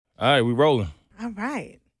All right, we rolling. All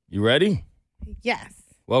right. You ready? Yes.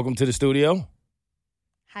 Welcome to the studio.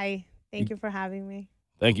 Hi. Thank you for having me.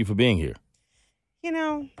 Thank you for being here. You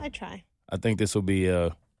know, I try. I think this will be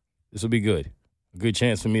good. A good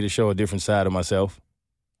chance for me to show a different side of myself.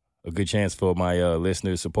 A good chance for my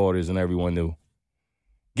listeners, supporters, and everyone to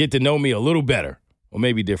get to know me a little better, or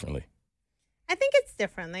maybe differently. I think it's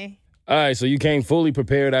differently. All right, so you came fully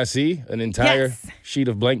prepared, I see. An entire sheet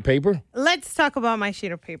of blank paper. Let's talk about my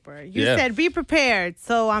sheet of paper. You Yeah. said be prepared,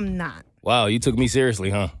 so I'm not. Wow, you took me seriously,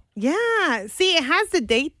 huh? Yeah. See, it has the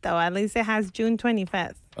date, though. At least it has June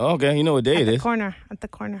 25th. Okay, you know what day At it the is. corner. At the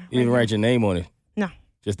corner. You didn't write your name on it. No.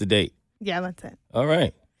 Just the date. Yeah, that's it. All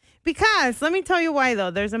right. Because, let me tell you why,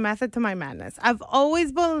 though. There's a method to my madness. I've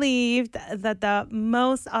always believed that the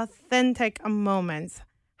most authentic moments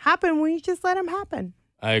happen when you just let them happen.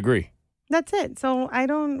 I agree. That's it. So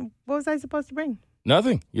what was I supposed to bring?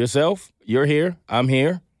 Nothing. Yourself. You're here. I'm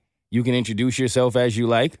here. You can introduce yourself as you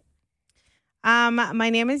like. My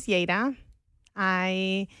name is Yeda.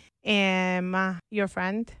 I am your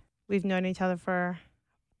friend. We've known each other for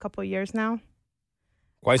a couple years now.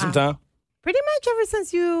 Quite some time. Pretty much ever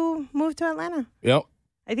since you moved to Atlanta. Yep.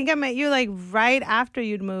 I think I met you like right after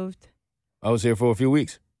you'd moved. I was here for a few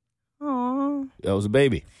weeks. Oh. I was a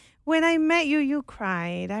baby. When I met you, you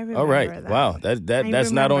cried. I remember All right. that. Wow.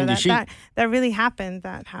 That's not on your sheet. That really happened.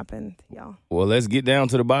 That happened, y'all. Well, let's get down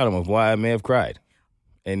to the bottom of why I may have cried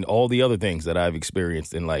and all the other things that I've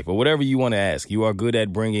experienced in life or whatever you want to ask. You are good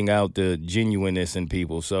at bringing out the genuineness in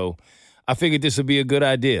people. So I figured this would be a good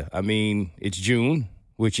idea. I mean, it's June,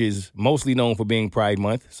 which is mostly known for being Pride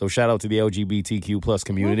Month. So shout out to the LGBTQ plus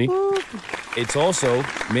community. It's also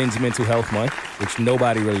Men's Mental Health Month, which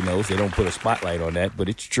nobody really knows. They don't put a spotlight on that, but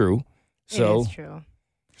it's true. So, it is true.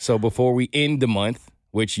 So before we end the month,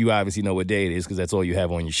 which you obviously know what day it is because that's all you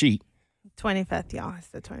have on your sheet. 25th, y'all. It's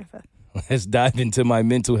the 25th. Let's dive into my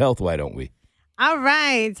mental health, why don't we? All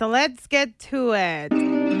right. So let's get to it.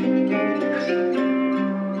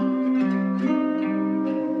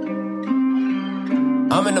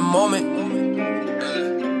 I'm in the moment.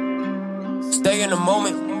 Stay in the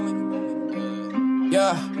moment.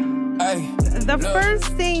 Yeah. Hey. The first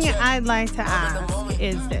thing I'd like to ask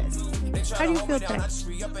is this. How do you feel today?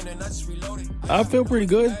 I feel pretty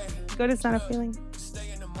good. Good is not a feeling.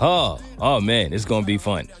 Oh man, it's gonna be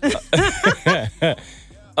fun.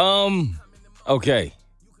 Okay.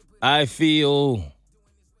 I feel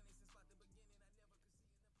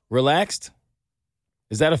relaxed.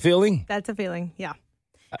 Is that a feeling? That's a feeling, yeah.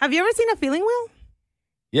 Have you ever seen a feeling wheel?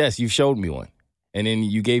 Yes, you showed me one. And then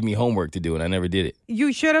you gave me homework to do, and I never did it.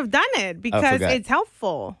 You should have done it because it's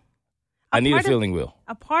helpful. I need a feeling wheel.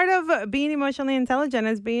 A part of being emotionally intelligent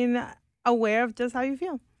is being aware of just how you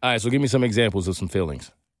feel. All right, so give me some examples of some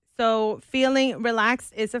feelings. So feeling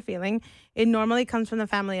relaxed is a feeling. It normally comes from the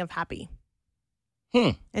family of happy.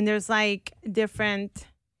 And there's like different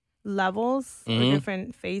levels or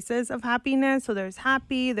different phases of happiness. So there's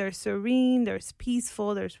happy, there's serene, there's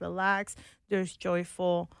peaceful, there's relaxed, there's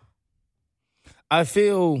joyful. I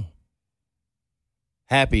feel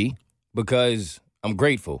happy because I'm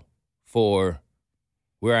grateful for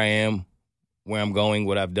where I am, where I'm going,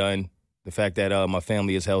 what I've done, the fact that my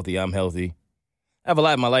family is healthy, I'm healthy. I have a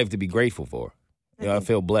lot in my life to be grateful for. You know, I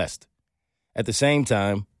feel blessed. At the same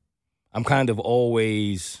time, I'm kind of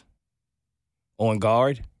always on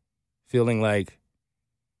guard, feeling like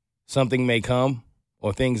something may come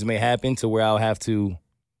or things may happen to where I'll have to,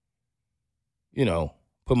 you know,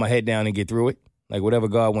 put my head down and get through it. Like whatever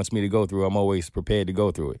God wants me to go through, I'm always prepared to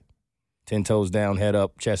go through it. 10 toes down, head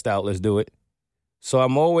up, chest out, let's do it. So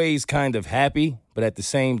I'm always kind of happy, but at the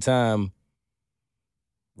same time,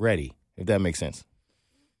 ready, if that makes sense.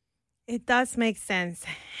 It does make sense.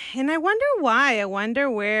 And I wonder why. I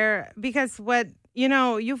wonder where, because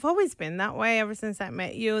you've always been that way ever since I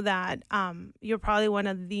met you, that you're probably one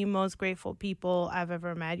of the most grateful people I've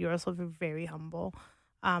ever met. You're also very humble.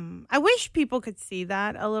 I wish people could see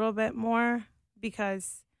that a little bit more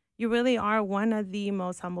because you really are one of the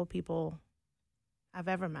most humble people I've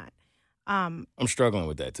ever met. I'm struggling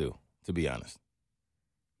with that too, to be honest.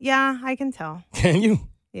 Yeah, I can tell. Can you?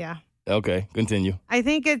 Yeah. Okay, continue. I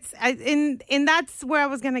think and that's where I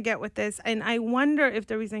was going to get with this. And I wonder if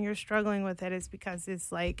the reason you're struggling with it is because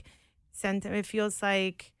it's like it feels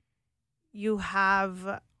like you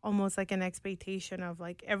have almost like an expectation of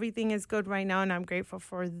like everything is good right now and I'm grateful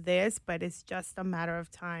for this, but it's just a matter of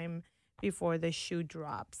time before the shoe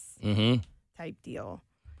drops type deal.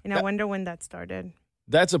 And I wonder when that started.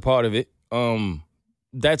 That's a part of it.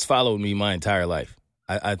 That's followed me my entire life.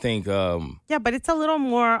 I think... yeah, but it's a little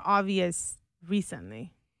more obvious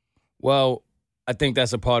recently. Well, I think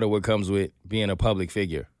that's a part of what comes with being a public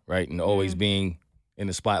figure, right? And always being in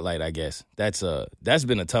the spotlight, I guess. That's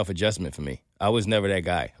been a tough adjustment for me. I was never that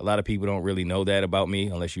guy. A lot of people don't really know that about me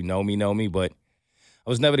unless you know me, but I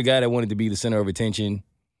was never the guy that wanted to be the center of attention.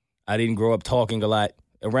 I didn't grow up talking a lot.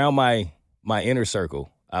 Around my inner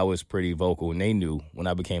circle, I was pretty vocal, and they knew when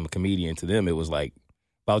I became a comedian. To them, it was like,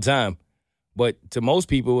 about time. But to most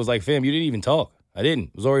people, it was like, fam, you didn't even talk. I didn't.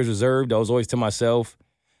 I was always reserved. I was always to myself.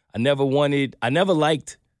 I never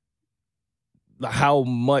liked how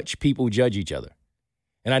much people judge each other.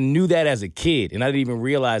 And I knew that as a kid, and I didn't even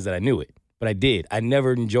realize that I knew it. But I did. I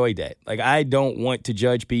never enjoyed that. Like, I don't want to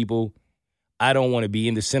judge people. I don't want to be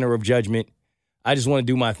in the center of judgment. I just want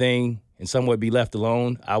to do my thing and somewhat be left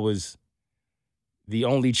alone. I was the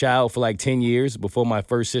only child for like 10 years before my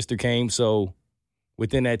first sister came. So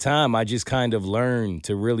within that time, I just kind of learned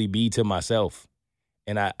to really be to myself.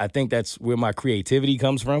 And I think that's where my creativity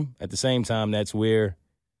comes from. At the same time, that's where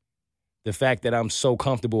the fact that I'm so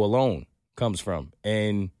comfortable alone comes from.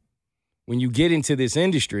 And when you get into this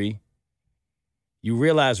industry, you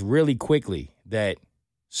realize really quickly that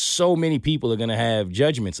so many people are going to have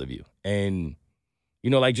judgments of you. And, you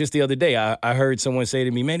know, like just the other day, I heard someone say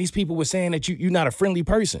to me, man, these people were saying that you're not a friendly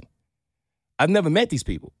person. I've never met these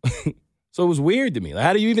people. So it was weird to me. Like,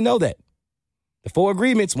 how do you even know that? The 4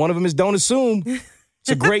 Agreements, one of them is don't assume. It's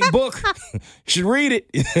a great book. You should read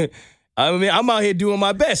it. I mean, I'm out here doing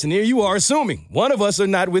my best, and here you are assuming. One of us are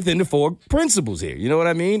not within the 4 principles here. You know what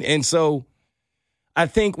I mean? And so I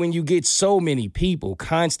think when you get so many people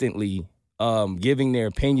constantly giving their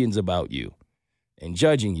opinions about you and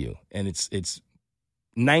judging you, and it's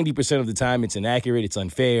 90% of the time it's inaccurate, it's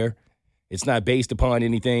unfair, it's not based upon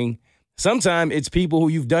anything. Sometimes it's people who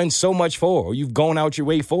you've done so much for or you've gone out your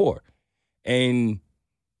way for. And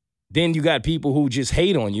then you got people who just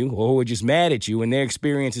hate on you or who are just mad at you, and their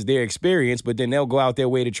experience is their experience, but then they'll go out their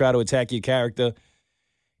way to try to attack your character.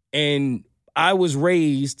 And I was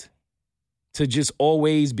raised to just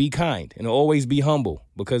always be kind and always be humble,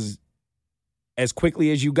 because as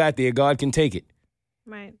quickly as you got there, God can take it.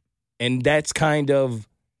 Right. And that's kind of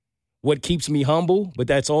what keeps me humble, but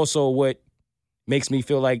that's also what makes me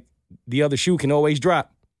feel like the other shoe can always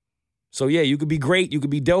drop. So, yeah, you could be great, you could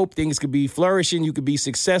be dope, things could be flourishing, you could be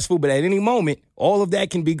successful, but at any moment, all of that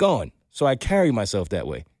can be gone. So I carry myself that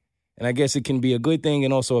way. And I guess it can be a good thing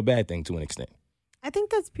and also a bad thing to an extent. I think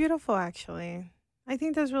that's beautiful, actually. I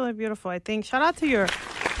think that's really beautiful. I think shout out to your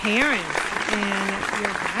parents and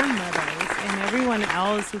your grandmothers and everyone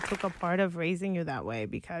else who took a part of raising you that way,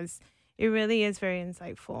 because it really is very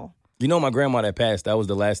insightful. You know, my grandma that passed, that was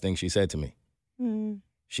the last thing she said to me. Mm.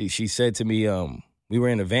 She said to me, we were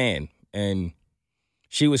in a van, and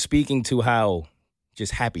she was speaking to how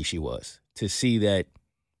just happy she was to see that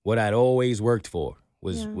what I'd always worked for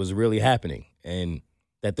was really happening, and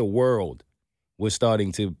that the world was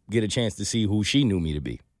starting to get a chance to see who she knew me to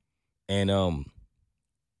be. And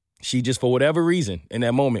she just, for whatever reason, in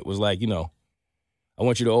that moment was like, you know, I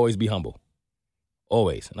want you to always be humble.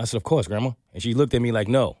 Always. And I said, of course, Grandma. And she looked at me like,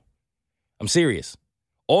 no, I'm serious.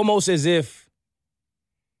 Almost as if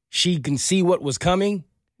she can see what was coming.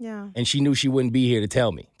 Yeah. And she knew she wouldn't be here to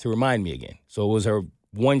tell me, to remind me again. So it was her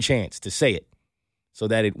one chance to say it so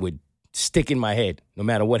that it would stick in my head no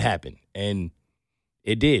matter what happened. And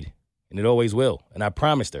it did. And it always will. And I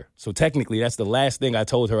promised her. So technically, that's the last thing I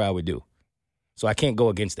told her I would do. So I can't go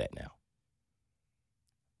against that now.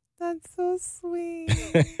 That's so sweet.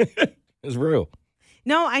 It's real.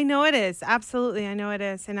 No, I know it is. Absolutely. I know it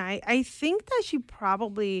is. And I think that she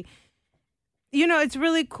probably, you know, it's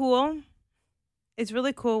really cool. It's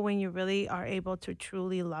really cool when you really are able to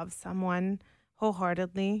truly love someone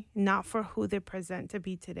wholeheartedly, not for who they present to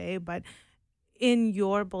be today, but in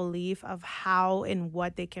your belief of how and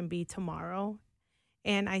what they can be tomorrow.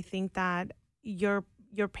 And I think that your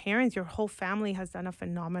parents, your whole family has done a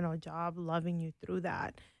phenomenal job loving you through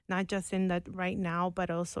that, not just in that right now, but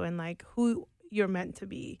also in like who you're meant to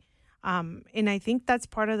be. And I think that's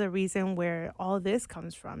part of the reason where all this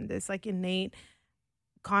comes from, this like innate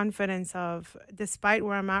confidence of, despite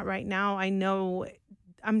where I'm at right now, I know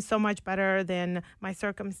I'm so much better than my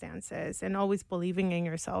circumstances, and always believing in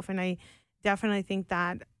yourself. And I definitely think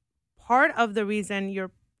that part of the reason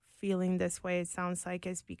you're feeling this way, it sounds like,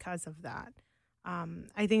 is because of that.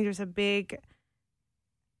 I think there's a big,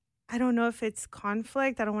 I don't know if it's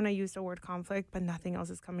conflict. I don't want to use the word conflict, but nothing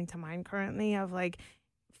else is coming to mind currently, of like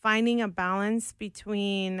finding a balance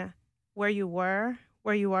between where you were,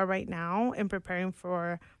 where you are right now, and preparing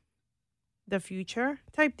for the future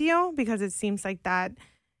type deal, because it seems like that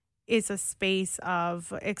is a space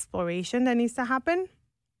of exploration that needs to happen,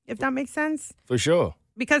 if that makes sense. For sure.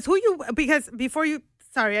 because before you,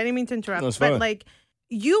 sorry, I didn't mean to interrupt, No, it's but fine. like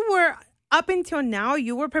you were up until now,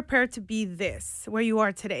 you were prepared to be this where you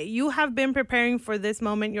are today. You have been preparing for this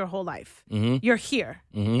moment your whole life. Mm-hmm. You're here,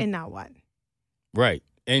 Mm-hmm. and now what? Right.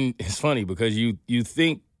 And it's funny because you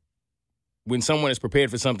think when someone is prepared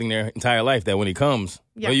for something their entire life that when it comes,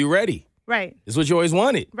 Yeah. are you ready? Right. It's what you always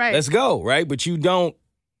wanted. Right. Let's go, right? But you don't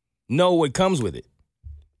know what comes with it.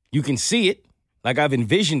 You can see it, like I've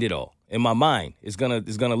envisioned it all in my mind. It's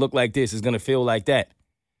gonna look like this. It's gonna feel like that.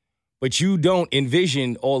 But you don't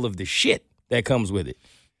envision all of the shit that comes with it.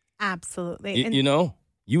 Absolutely. You know,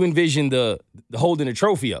 you envision the holding the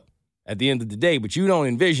trophy up at the end of the day, but you don't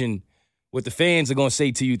envision what the fans are gonna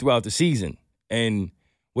say to you throughout the season and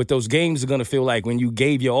what those games are gonna feel like when you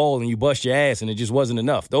gave your all and you bust your ass and it just wasn't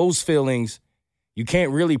enough. Those feelings you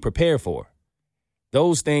can't really prepare for.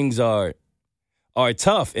 Those things are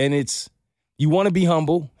tough, and you want to be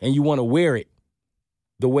humble and you want to wear it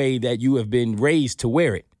the way that you have been raised to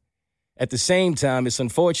wear it. At the same time, it's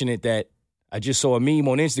unfortunate that I just saw a meme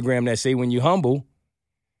on Instagram that say when you're humble,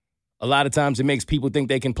 a lot of times it makes people think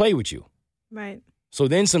they can play with you. Right. So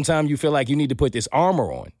then sometimes you feel like you need to put this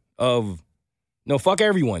armor on of, no, fuck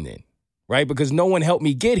everyone then, right? Because no one helped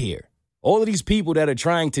me get here. All of these people that are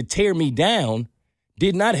trying to tear me down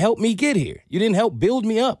did not help me get here. You didn't help build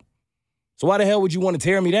me up. So why the hell would you want to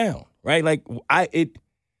tear me down, right? Like,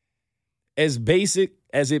 as basic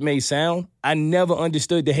as it may sound, I never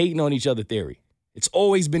understood the hating on each other theory. It's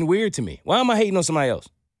always been weird to me. Why am I hating on somebody else?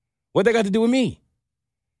 What they got to do with me?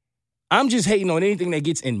 I'm just hating on anything that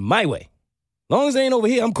gets in my way. As long as they ain't over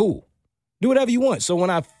here, I'm cool. Do whatever you want. So when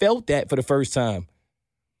I felt that for the first time,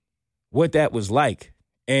 what that was like,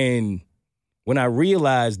 and when I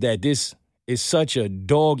realized that this is such a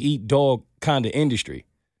dog-eat-dog kind of industry,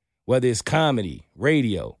 whether it's comedy,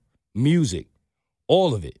 radio, music,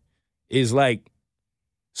 all of it is like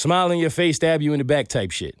smile in your face, stab you in the back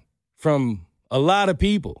type shit from a lot of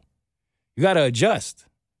people. You got to adjust.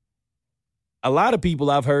 A lot of people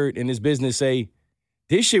I've heard in this business say,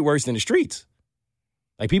 this shit worse than the streets.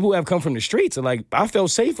 Like, people who have come from the streets are like, I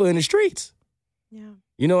felt safer in the streets. Yeah.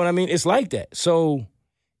 You know what I mean? It's like that. So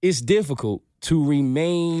it's difficult to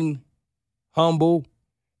remain humble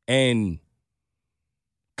and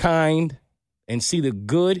kind and see the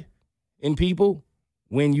good in people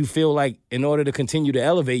when you feel like in order to continue to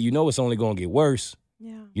elevate, you know it's only going to get worse.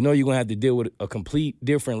 Yeah. You know you're going to have to deal with a complete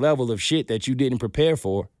different level of shit that you didn't prepare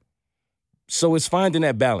for. So it's finding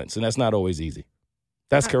that balance, and that's not always easy.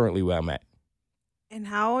 That's currently where I'm at. And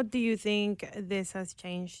how do you think this has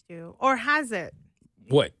changed you? Or has it?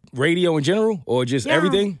 What, radio in general or just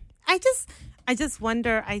everything? I just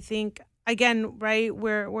wonder, I think, again, right,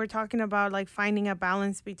 we're talking about like finding a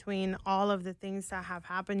balance between all of the things that have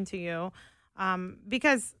happened to you.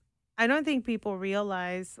 Because I don't think people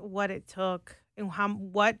realize what it took and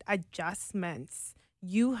what adjustments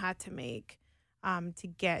you had to make to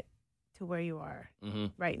get to where you are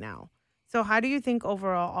right now. So how do you think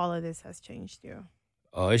overall all of this has changed you?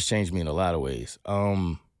 Oh, it's changed me in a lot of ways.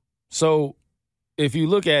 So if you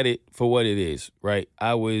look at it for what it is, right,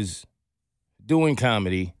 I was doing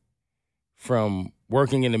comedy from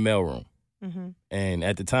working in the mailroom. Mm-hmm. And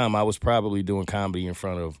at the time, I was probably doing comedy in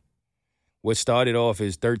front of what started off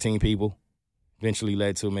as 13 people, eventually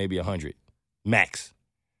led to maybe 100, max.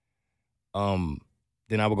 Then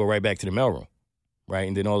I would go right back to the mailroom, right?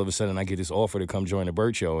 And then all of a sudden, I get this offer to come join the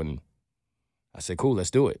Burt Show, and I said, cool,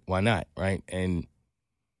 let's do it. Why not, right? And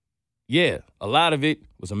yeah, a lot of it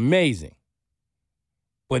was amazing.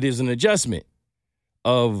 But there's an adjustment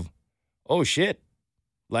of, oh, shit.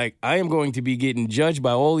 Like, I am going to be getting judged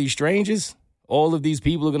by all these strangers. All of these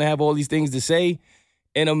people are going to have all these things to say.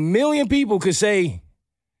 And a million people could say,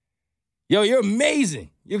 yo, you're amazing.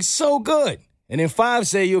 You're so good. And then 5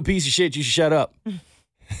 say you're a piece of shit. You should shut up.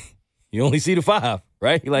 You only see the 5,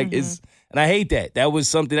 right? Like, and I hate that. That's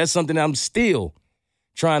something I'm still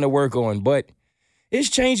trying to work on. But it's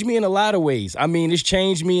changed me in a lot of ways. I mean, it's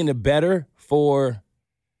changed me in the better for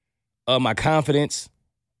my confidence,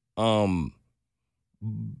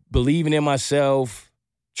 believing in myself,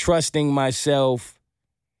 trusting myself,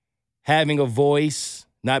 having a voice,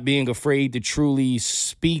 not being afraid to truly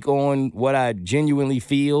speak on what I genuinely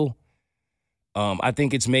feel. I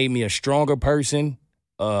think it's made me a stronger person,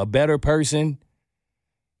 a better person.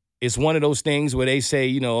 It's one of those things where they say,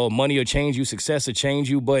 you know, money will change you, success will change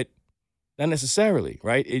you, but not necessarily,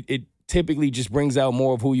 right? It typically just brings out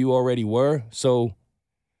more of who you already were. So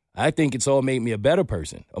I think it's all made me a better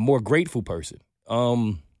person, a more grateful person.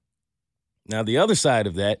 Now, the other side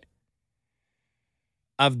of that,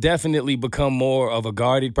 I've definitely become more of a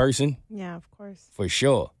guarded person. Yeah, of course. For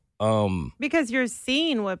sure. Because you're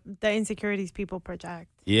seeing what the insecurities people project.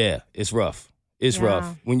 Yeah, it's rough. It's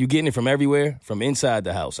rough. When you're getting it from everywhere, from inside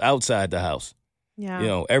the house, outside the house.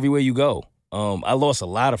 Yeah. Everywhere you go. I lost a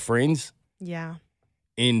lot of friends. Yeah.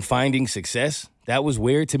 In finding success. That was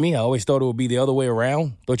weird to me. I always thought it would be the other way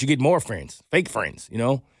around. Thought you get more friends, fake friends,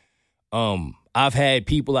 I've had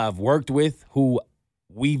people I've worked with who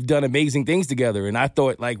we've done amazing things together, and I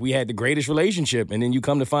thought like we had the greatest relationship, and then you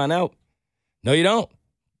come to find out, no, you don't.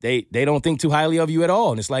 They don't think too highly of you at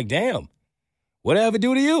all, and it's like, damn, what did I ever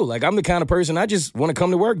do to you? Like, I'm the kind of person, I just want to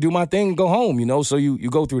come to work, do my thing, and go home, So you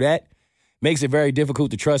go through that. Makes it very difficult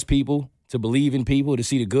to trust people, to believe in people, to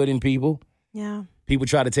see the good in people. Yeah. People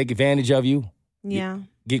try to take advantage of you. Yeah.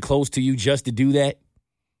 Get close to you just to do that.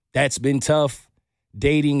 That's been tough.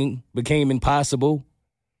 Dating became impossible.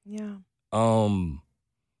 Yeah.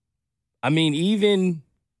 Even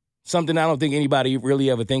something I don't think anybody really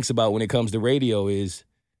ever thinks about when it comes to radio is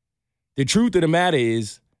the truth of the matter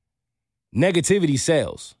is negativity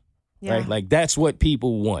sells. Yeah. Right? Like, that's what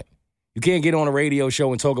people want. You can't get on a radio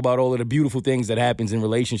show and talk about all of the beautiful things that happens in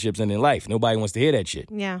relationships and in life. Nobody wants to hear that shit.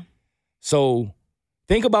 Yeah. So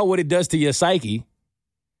think about what it does to your psyche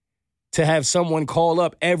to have someone call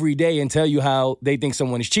up every day and tell you how they think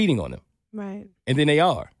someone is cheating on them. Right. And then they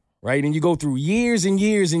are, right? And you go through years and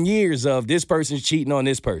years and years of this person's cheating on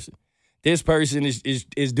this person. This person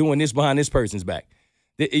is doing this behind this person's back.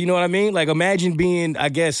 You know what I mean? Like, imagine being, I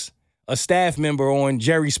guess, a staff member on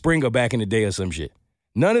Jerry Springer back in the day or some shit.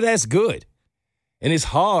 None of that's good. And it's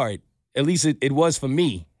hard, at least it was for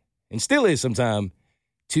me, and still is sometimes,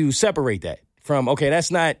 to separate that from, okay,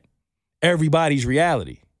 that's not everybody's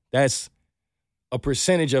reality. That's a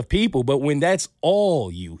percentage of people. But when that's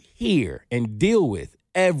all you hear and deal with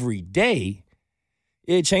every day,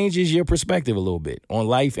 it changes your perspective a little bit on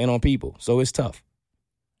life and on people. So it's tough.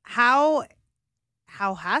 How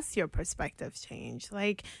has your perspective changed?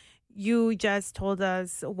 Like, you just told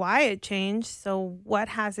us why it changed. So what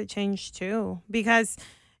has it changed to? Because,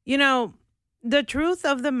 the truth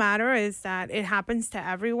of the matter is that it happens to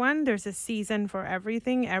everyone. There's a season for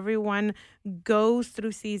everything. Everyone goes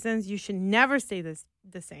through seasons. You should never stay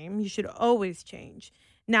the same. You should always change.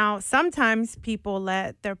 Now, sometimes people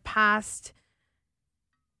let their past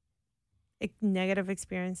negative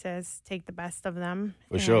experiences take the best of them.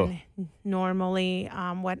 For sure. Normally,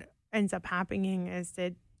 what ends up happening is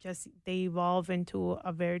that they evolve into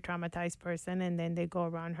a very traumatized person, and then they go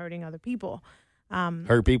around hurting other people.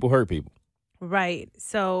 Hurt people. Right.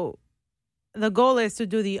 So the goal is to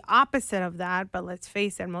do the opposite of that, but let's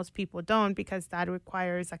face it, most people don't, because that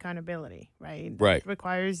requires accountability, right? Right. It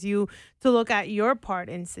requires you to look at your part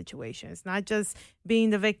in situations, not just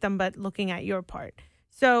being the victim, but looking at your part.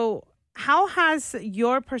 So how has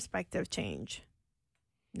your perspective changed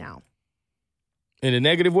now? In a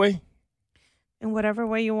negative way? In whatever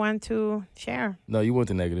way you want to share. No, you want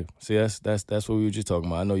the negative. See, that's what we were just talking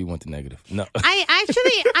about. I know you want the negative. No.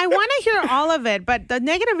 I want to hear all of it, but the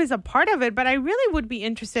negative is a part of it. But I really would be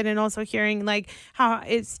interested in also hearing like how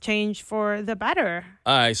it's changed for the better.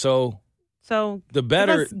 All right, so the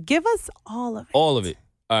better. Give us all of it. All of it.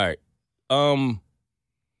 All right.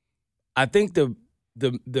 I think the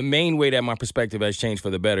main way that my perspective has changed for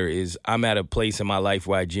the better is I'm at a place in my life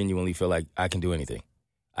where I genuinely feel like I can do anything.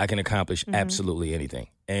 I can accomplish absolutely anything.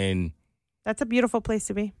 And that's a beautiful place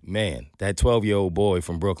to be. Man, that 12-year-old boy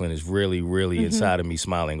from Brooklyn is really, really inside of me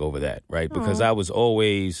smiling over that, right? Because I was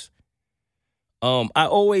always, I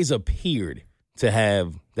always appeared to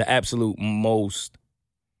have the absolute most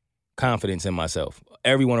confidence in myself.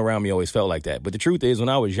 Everyone around me always felt like that. But the truth is, when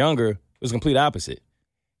I was younger, it was the complete opposite.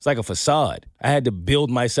 It's like a facade. I had to build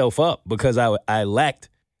myself up because I lacked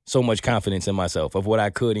so much confidence in myself of what I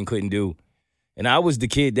could and couldn't do. And I was the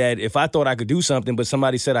kid that if I thought I could do something, but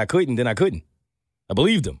somebody said I couldn't, then I couldn't. I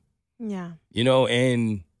believed them. Yeah.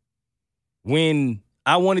 And when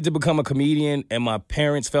I wanted to become a comedian and my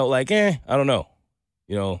parents felt like, I don't know.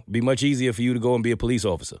 It'd be much easier for you to go and be a police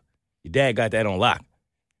officer. Your dad got that on lock.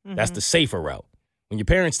 That's the safer route. When your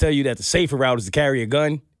parents tell you that the safer route is to carry a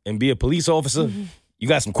gun and be a police officer, you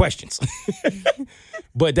got some questions.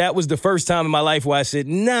 But that was the first time in my life where I said,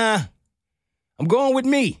 nah, I'm going with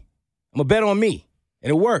me. I'm going to bet on me. And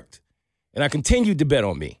it worked. And I continued to bet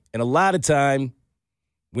on me. And a lot of time,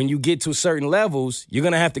 when you get to certain levels, you're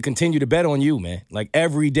going to have to continue to bet on you, man. Like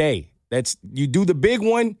every day. You do the big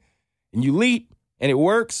one, and you leap, and it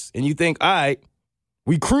works, and you think, all right,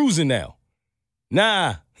 we cruising now.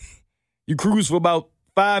 Nah. You cruise for about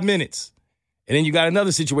 5 minutes. And then you got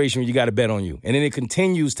another situation where you got to bet on you. And then it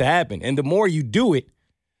continues to happen. And the more you do it,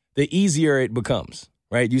 the easier it becomes,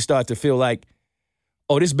 right? You start to feel like,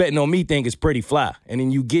 oh, this betting on me thing is pretty fly. And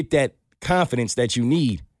then you get that confidence that you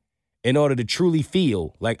need in order to truly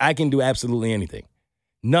feel like I can do absolutely anything.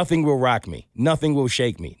 Nothing will rock me. Nothing will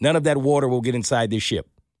shake me. None of that water will get inside this ship.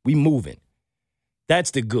 We moving.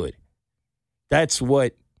 That's the good. That's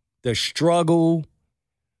what the struggle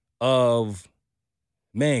of,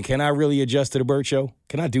 man, can I really adjust to the Burt Show?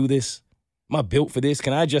 Can I do this? Am I built for this?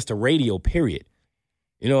 Can I adjust to radio, period?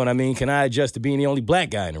 You know what I mean? Can I adjust to being the only black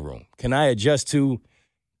guy in the room? Can I adjust to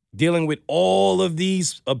dealing with all of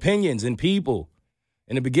these opinions and people?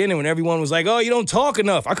 In the beginning, when everyone was like, oh, you don't talk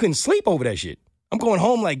enough, I couldn't sleep over that shit. I'm going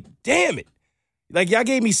home like, damn it. Like, y'all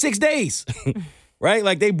gave me 6 days, right?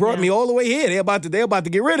 Like, they brought me all the way here. They're about to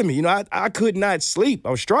get rid of me. You know, I could not sleep.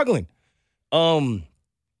 I was struggling. Then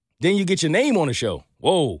you get your name on the show.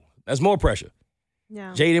 Whoa, that's more pressure.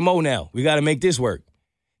 Yeah. Jade Mo now. We got to make this work.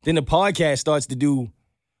 Then the podcast starts to do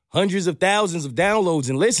hundreds of thousands of downloads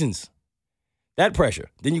and listens. That pressure.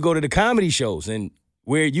 Then you go to the comedy shows, and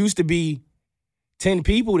where it used to be 10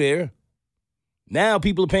 people there, now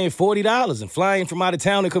people are paying $40 and flying from out of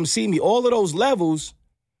town to come see me. All of those levels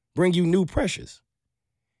bring you new pressures.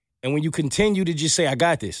 And when you continue to just say, I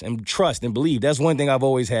got this, and trust and believe, that's one thing I've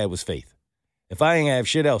always had was faith. If I ain't have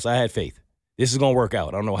shit else, I had faith. This is going to work out.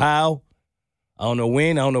 I don't know how. I don't know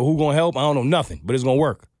when. I don't know who going to help. I don't know nothing, but it's going to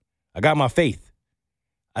work. I got my faith.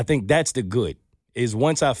 I think that's the good, is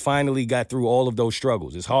once I finally got through all of those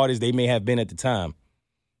struggles, as hard as they may have been at the time,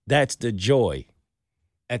 that's the joy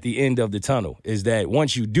at the end of the tunnel, is that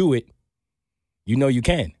once you do it, you know you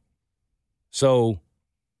can. So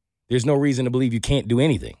there's no reason to believe you can't do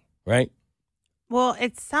anything, right? Well,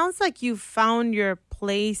 it sounds like you found your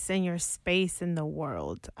place and your space in the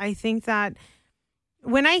world. I think that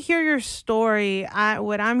when I hear your story,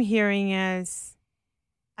 what I'm hearing is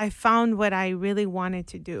I found what I really wanted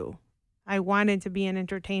to do. I wanted to be in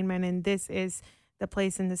entertainment, and this is the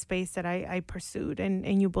place and the space that I pursued.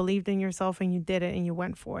 And you believed in yourself, and you did it, and you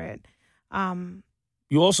went for it.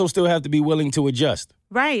 You also still have to be willing to adjust.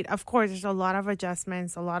 Right. Of course, there's a lot of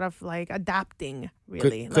adjustments, a lot of like adapting,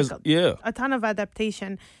 really. A ton of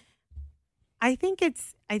adaptation. I think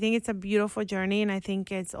it's a beautiful journey, and I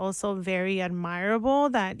think it's also very admirable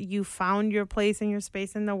that you found your place and your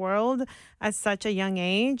space in the world at such a young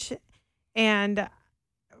age. And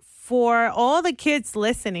for all the kids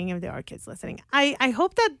listening, if there are kids listening, I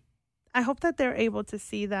hope that they're able to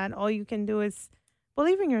see that all you can do is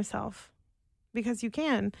believe in yourself, because you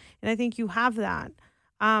can, and I think you have that.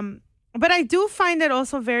 But I do find it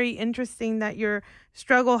also very interesting that your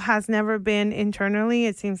struggle has never been internally.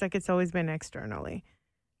 It seems like it's always been externally.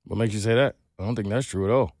 What makes you say that? I don't think that's true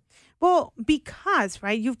at all. Well, because,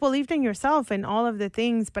 right, you've believed in yourself and all of the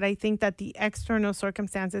things, but I think that the external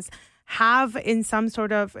circumstances have in some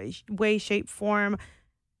sort of way, shape, form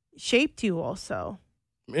shaped you also.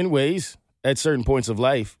 In ways, at certain points of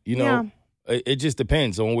life, you know, it just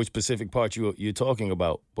depends on which specific part you're talking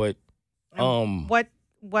about. But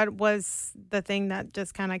what was the thing that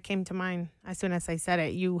just kind of came to mind as soon as I said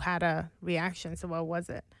it? You had a reaction, so what was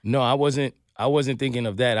it? No, I wasn't thinking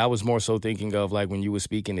of that. I was more so thinking of, like, when you were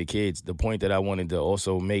speaking to kids, the point that I wanted to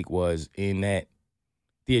also make was in that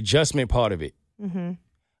the adjustment part of it. Mm-hmm.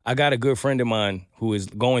 I got a good friend of mine who is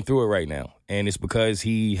going through it right now, and it's because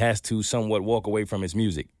he has to somewhat walk away from his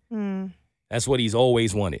music. Mm. That's what he's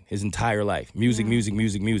always wanted his entire life.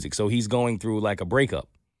 Music. So he's going through like a breakup.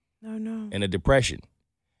 Oh, no. And a depression.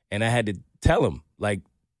 And I had to tell him, like,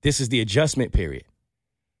 this is the adjustment period.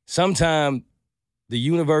 Sometime the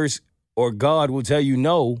universe or God will tell you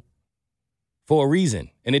no for a reason.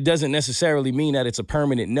 And it doesn't necessarily mean that it's a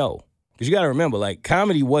permanent no. Because you got to remember, like,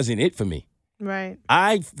 comedy wasn't it for me. Right.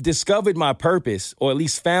 I discovered my purpose, or at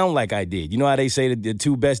least found like I did. You know how they say the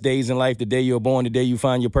 2 best days in life, the day you're born, the day you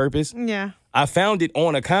find your purpose? Yeah. I found it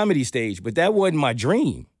on a comedy stage, but that wasn't my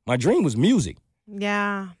dream. My dream was music.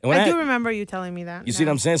 Yeah. I do remember you telling me that. You see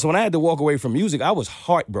what I'm saying? So when I had to walk away from music, I was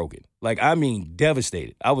heartbroken. Like, I mean,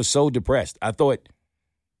 devastated. I was so depressed. I thought,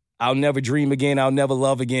 I'll never dream again. I'll never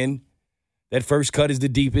love again. That first cut is the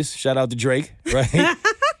deepest. Shout out to Drake, right?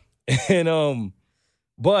 And,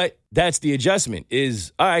 but that's the adjustment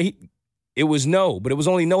is, all right, it was no, but it was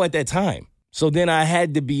only no at that time. So then I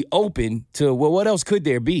had to be open to, well, what else could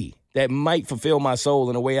there be that might fulfill my soul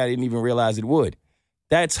in a way I didn't even realize it would?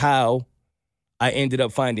 That's how I ended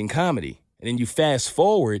up finding comedy. And then you fast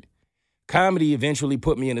forward, comedy eventually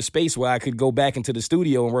put me in a space where I could go back into the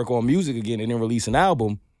studio and work on music again and then release an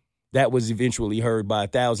album that was eventually heard by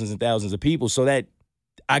thousands and thousands of people. So that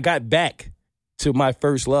I got back to my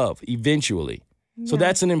first love eventually. Yeah. So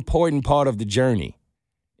that's an important part of the journey.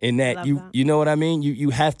 In that you know what I mean? You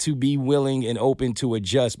have to be willing and open to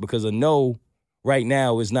adjust, because a no right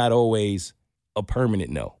now is not always a permanent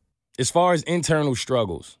no. As far as internal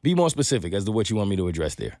struggles, be more specific as to what you want me to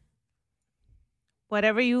address there.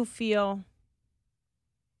 Whatever you feel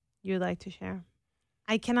you'd like to share.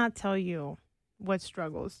 I cannot tell you what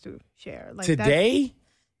struggles to share. Like today?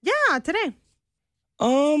 Yeah, today.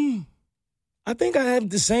 I think I have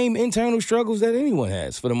the same internal struggles that anyone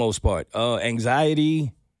has for the most part.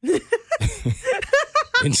 Anxiety,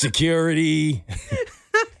 insecurity.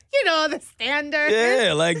 You know, the standard.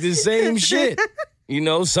 Yeah, like the same shit. You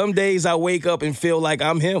know, some days I wake up and feel like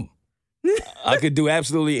I'm him. I could do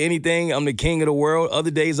absolutely anything. I'm the king of the world.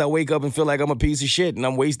 Other days I wake up and feel like I'm a piece of shit and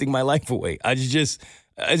I'm wasting my life away. It's just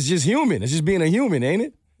human. It's just being a human, ain't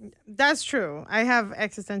it? That's true. I have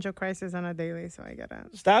existential crisis on a daily, so I gotta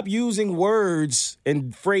stop using words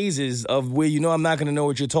and phrases of where you know I'm not going to know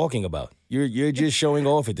what you're talking about. You're just showing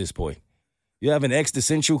off at this point. You have an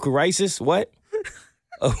existential crisis? What?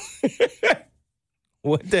 Oh.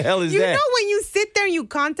 What the hell is that? You know when you sit there and you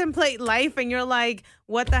contemplate life and you're like,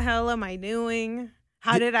 what the hell am I doing?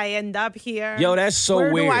 How did I end up here? Yo, that's so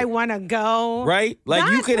weird. Where do I want to go? Right? Like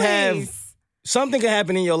that you could place. have something could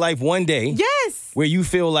happen in your life one day. Yes. Where you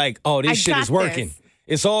feel like, oh, this shit is working. This.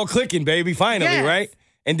 It's all clicking, baby, finally, yes. right?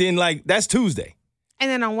 And then like that's Tuesday. And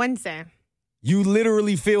then on Wednesday. You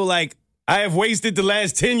literally feel like I have wasted the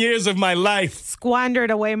last 10 years of my life. Squandered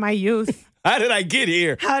away my youth. How did I get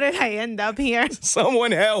here? How did I end up here?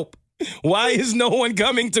 Someone help. Why is no one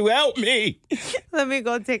coming to help me? Let me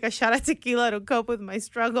go take a shot of tequila to cope with my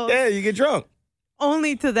struggles. Yeah, you get drunk.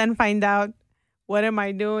 Only to then find out, what am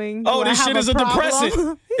I doing? Oh, this shit is a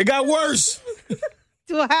depressant. It got worse.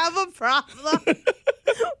 Do I have a problem?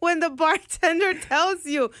 When the bartender tells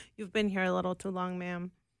you, you've been here a little too long, ma'am.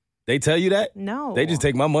 They tell you that? No. They just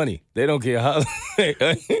take my money. They don't care how.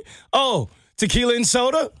 Oh, tequila and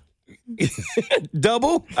soda?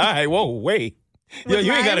 Double? All right, whoa, wait. Yo,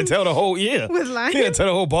 you ain't got to tell the whole, With lime? You got to tell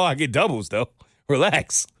the whole bar I get doubles, though.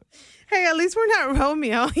 Relax. Hey, at least we're not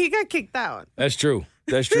Romeo. He got kicked out. That's true.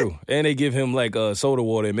 That's true. And they give him, like, soda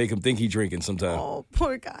water and make him think he drinking sometimes. Oh,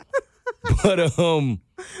 poor guy. But,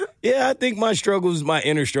 yeah, I think my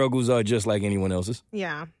inner struggles are just like anyone else's.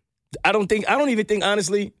 Yeah. I don't even think,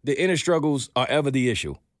 honestly, the inner struggles are ever the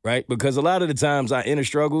issue, right? Because a lot of the times our inner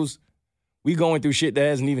struggles, we going through shit that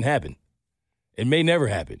hasn't even happened. It may never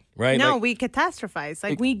happen, right? No, we catastrophize.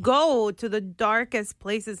 Like, we go to the darkest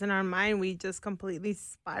places in our mind. We just completely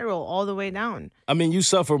spiral all the way down. I mean, you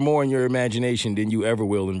suffer more in your imagination than you ever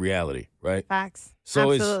will in reality, right? Facts.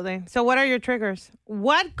 So absolutely. So what are your triggers?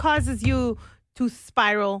 What causes you to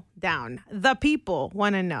spiral down? The people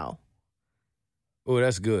want to know. Oh,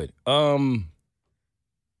 that's good. I'm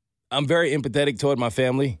very empathetic toward my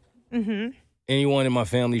family. Mm-hmm. Anyone in my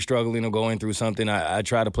family struggling or going through something, I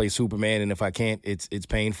try to play Superman, and if I can't, it's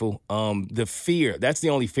painful. The fear, that's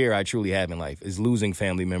the only fear I truly have in life, is losing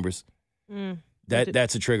family members.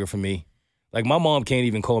 That's a trigger for me. Like, my mom can't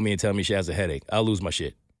even call me and tell me she has a headache. I'll lose my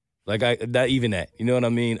shit. Like, not even that. You know what I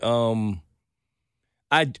mean?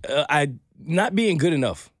 I not being good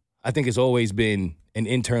enough, I think, has always been an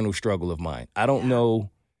internal struggle of mine. I don't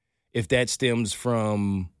know if that stems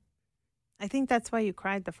from... I think that's why you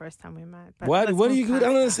cried the first time we met. What are you good?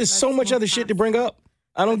 There's so much other shit to bring up.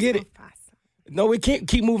 I don't get it. No, we can't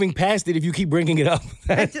keep moving past it if you keep bringing it up.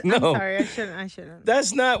 No. I'm sorry. I shouldn't.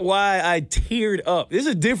 That's not why I teared up. There's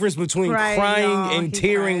a difference between crying and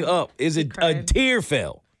tearing up. A tear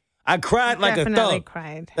fell. I cried like a thug.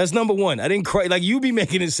 Cried. That's number one. I didn't cry. Like, you be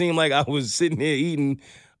making it seem like I was sitting here eating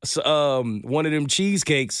one of them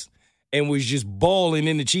cheesecakes and was just bawling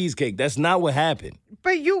in the cheesecake. That's not what happened.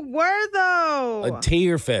 But you were, though. A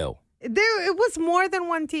tear fell. It was more than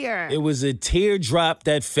one tear. It was a teardrop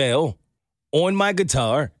that fell on my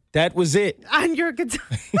guitar. That was it. On your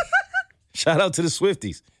guitar. Shout out to the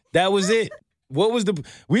Swifties. That was it.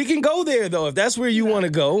 We can go there, though, if that's where you want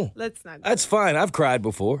to go. Let's not go. That's fine. I've cried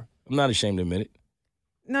before. I'm not ashamed to admit it.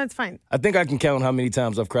 No, it's fine. I think I can count how many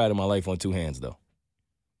times I've cried in my life on two hands, though.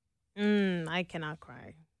 I cannot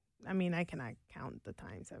cry. I mean, I cannot count the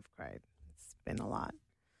times I've cried. It's been a lot.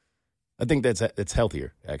 I think that's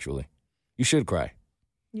healthier, actually. You should cry.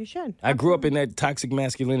 You should. I grew up in that toxic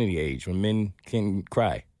masculinity age when men can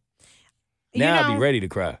cry. Now I'd be ready to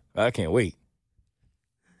cry. I can't wait.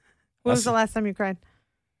 When was the last time you cried?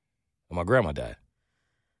 My grandma died.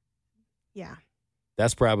 Yeah.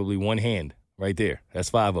 That's probably one hand right there.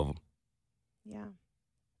 That's 5 of them. Yeah.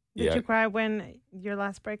 Did you cry when your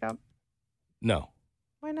last breakup? No.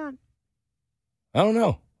 Why not? I don't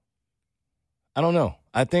know.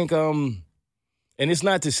 I think, and it's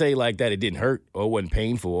not to say like that it didn't hurt or it wasn't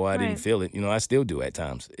painful or I didn't feel it. You know, I still do at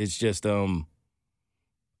times. It's just,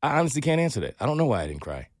 I honestly can't answer that. I don't know why I didn't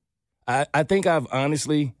cry. I think I've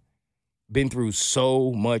honestly been through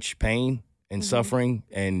so much pain and suffering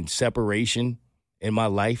and separation in my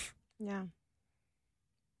life. Yeah.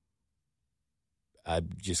 I'm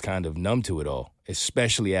just kind of numb to it all,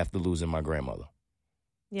 especially after losing my grandmother.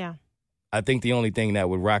 Yeah. I think the only thing that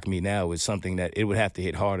would rock me now is something that it would have to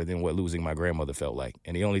hit harder than what losing my grandmother felt like.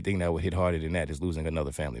 And the only thing that would hit harder than that is losing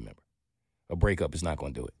another family member. A breakup is not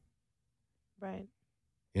going to do it. Right.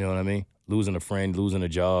 You know what I mean? Losing a friend, losing a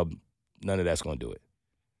job, none of that's going to do it.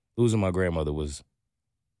 Losing my grandmother was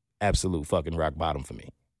absolute fucking rock bottom for me.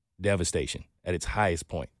 Devastation at its highest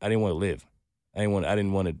point. I didn't want to live.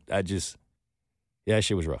 Yeah, that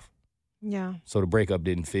shit was rough. Yeah. So the breakup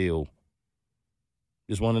didn't feel,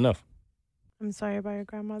 just wasn't enough. I'm sorry about your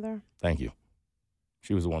grandmother. Thank you.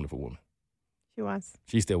 She was a wonderful woman. She was.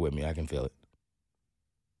 She's still with me. I can feel it.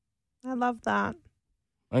 I love that.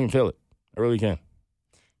 I can feel it. I really can.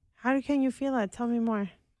 How can you feel it? Tell me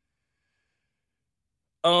more.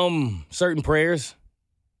 Certain prayers.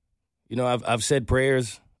 You know, I've said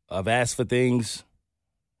prayers. I've asked for things.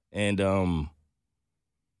 And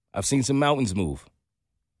I've seen some mountains move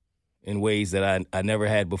in ways that I never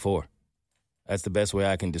had before. That's the best way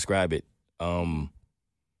I can describe it. And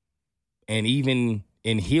even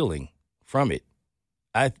in healing from it.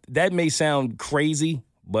 That may sound crazy,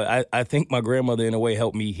 but I think my grandmother in a way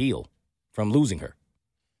helped me heal from losing her.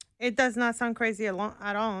 It does not sound crazy at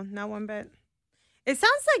all. Not one bit. It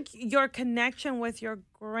sounds like your connection with your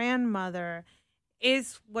grandmother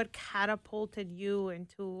is what catapulted you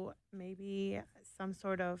into maybe some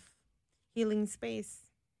sort of healing space.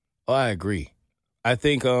 Oh, I agree. I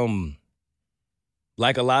think,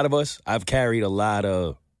 like a lot of us, I've carried a lot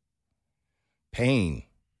of pain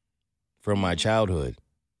from my childhood.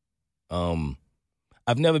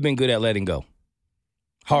 I've never been good at letting go.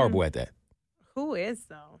 Horrible at that. Who is,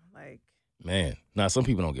 though? Like, man, some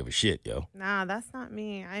people don't give a shit, yo. Nah, that's not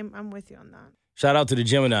me. I'm with you on that. Shout out to the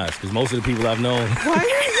Geminis, because most of the people I've known. Why are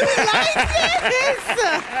you like this?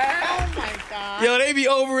 Oh, my God. Yo, they be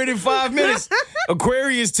over it in 5 minutes.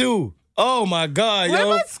 Aquarius, too. Oh, my God, What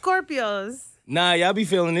yo. about Scorpios? Nah, y'all be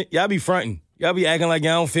feeling it. Y'all be fronting. Y'all be acting like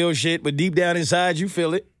y'all don't feel shit, but deep down inside, you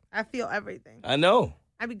feel it. I feel everything. I know.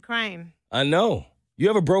 I be crying. I know. You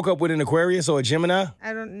ever broke up with an Aquarius or a Gemini?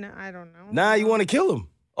 I don't know. Nah, you want to kill him.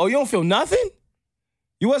 Oh, you don't feel nothing?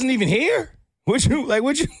 You wasn't even here? You're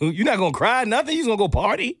not going to cry, nothing? You just going to go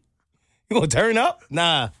party? You going to turn up?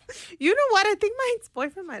 Nah. You know what? I think my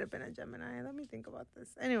ex-boyfriend might have been a Gemini. Let me think about this.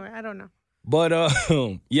 Anyway, I don't know. But,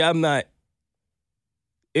 yeah, I'm not.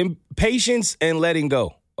 Impatience and letting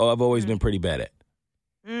go. Oh, I've always been pretty bad at.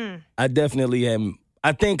 I definitely am.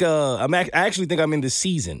 I think, I actually think I'm in the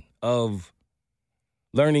season of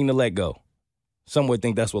learning to let go. Some would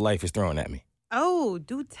think that's what life is throwing at me. Oh,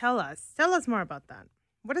 do tell us. Tell us more about that.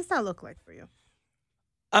 What does that look like for you?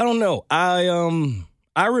 I don't know.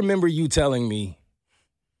 I remember you telling me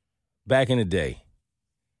back in the day.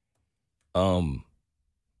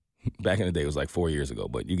 Back in the day, it was like 4 years ago,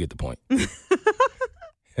 but you get the point.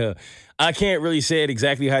 I can't really say it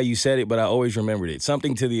exactly how you said it, but I always remembered it.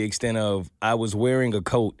 Something to the extent of I was wearing a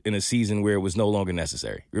coat in a season where it was no longer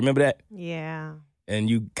necessary. Remember that? Yeah. And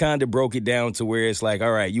you kind of broke it down to where it's like,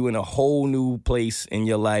 all right, you in a whole new place in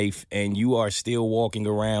your life and you are still walking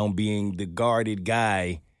around being the guarded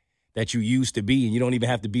guy that you used to be. And you don't even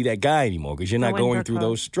have to be that guy anymore because you're not going through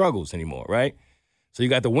those struggles anymore, right? So you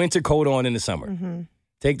got the winter coat on in the summer. Mm-hmm.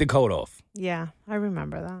 Take the coat off. Yeah, I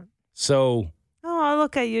remember that. So. Oh,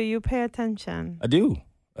 look at you. You pay attention. I do.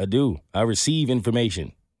 I receive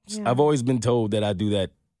information. Yeah. I've always been told that I do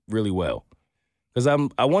that really well because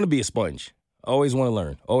I want to be a sponge. I always want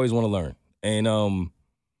to learn. And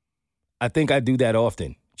I think I do that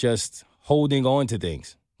often, just holding on to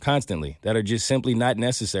things constantly that are just simply not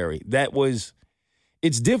necessary.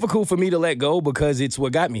 It's difficult for me to let go because it's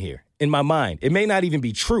what got me here in my mind. It may not even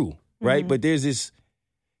be true, right? Mm-hmm. But there's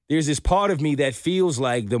this part of me that feels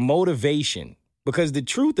like the motivation, because the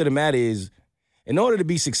truth of the matter is, in order to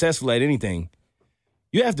be successful at anything,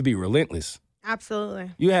 you have to be relentless.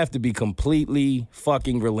 Absolutely. You have to be completely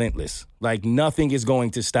fucking relentless. Like nothing is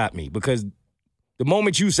going to stop me because the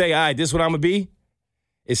moment you say, all right, this is what I'm going to be,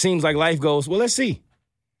 it seems like life goes, well, let's see.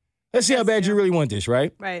 Let's see how bad you really want this,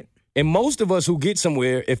 right? Right. And most of us who get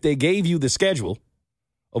somewhere, if they gave you the schedule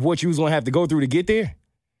of what you was going to have to go through to get there,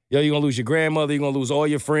 you're going to lose your grandmother, you're going to lose all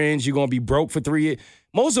your friends, you're going to be broke for 3 years.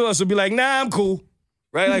 Most of us would be like, nah, I'm cool,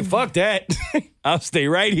 right? Like, fuck that. I'll stay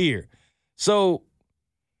right here. So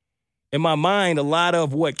in my mind, a lot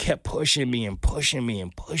of what kept pushing me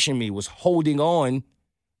was holding on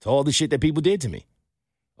to all the shit that people did to me.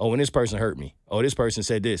 Oh, and this person hurt me. Oh, this person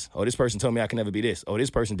said this. Oh, this person told me I can never be this. Oh, this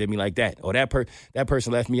person did me like that. Oh, that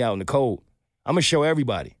person left me out in the cold. I'm going to show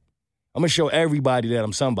everybody. I'm going to show everybody that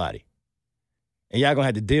I'm somebody. And y'all going to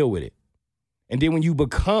have to deal with it. And then when you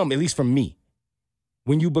become, at least for me,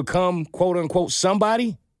 when you become, quote unquote,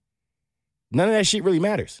 somebody, none of that shit really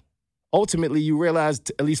matters. Ultimately, you realize,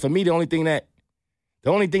 at least for me, the only thing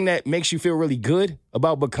that makes you feel really good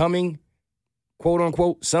about becoming, quote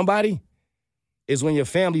unquote, somebody is when your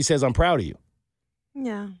family says, I'm proud of you.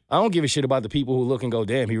 Yeah. I don't give a shit about the people who look and go,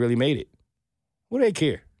 damn, he really made it. What do they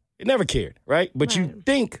care? It never cared, right? But you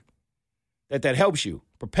think that helps you,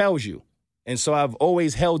 propels you. And so I've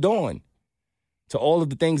always held on to all of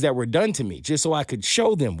the things that were done to me just so I could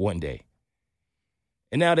show them one day.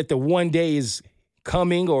 And now that the one day is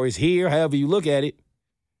coming or is here, however you look at it,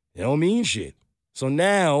 it don't mean shit. So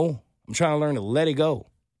now I'm trying to learn to let it go.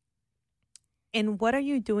 And what are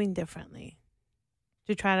you doing differently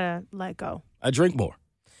to try to let go? I drink more.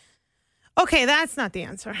 Okay, that's not the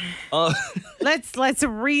answer. Let's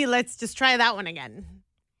just try that one again.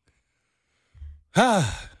 All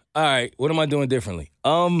right, what am I doing differently?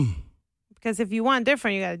 Because if you want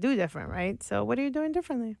different, you got to do different, right? So what are you doing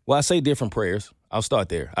differently? Well, I say different prayers. I'll start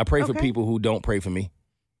there. I pray for people who don't pray for me.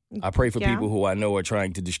 I pray for people who I know are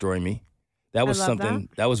trying to destroy me. That was something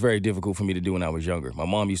that was very difficult for me to do when I was younger. My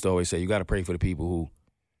mom used to always say, you got to pray for the people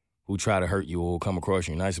who try to hurt you or come across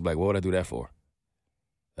you. And I used to be like, what would I do that for?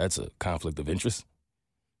 That's a conflict of interest.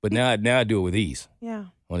 But now I do it with ease. Yeah.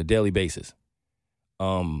 On a daily basis.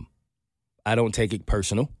 I don't take it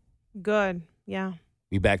personal. Good. Yeah.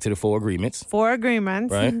 We back to the 4 agreements. 4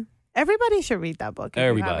 agreements. Right. Everybody should read that book.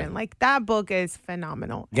 Everybody. Like, that book is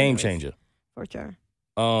phenomenal. Game changer. For sure.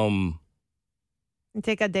 And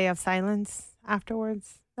take a day of silence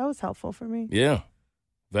afterwards. That was helpful for me. Yeah.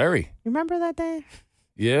 Very. You remember that day?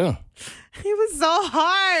 Yeah. It was so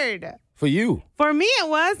hard. For you. For me, it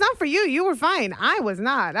was. Not for you. You were fine. I was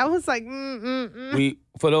not. I was like,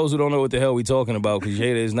 For those who don't know what the hell we talking about, because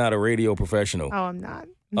Jada is not a radio professional. Oh, I'm not.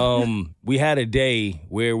 We had a day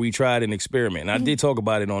where we tried an experiment. And I did talk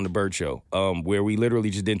about it on the Bird Show, where we literally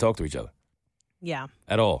just didn't talk to each other. Yeah.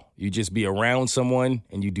 At all. You just be around someone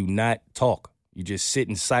and you do not talk. You just sit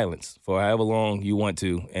in silence for however long you want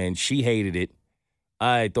to. And she hated it.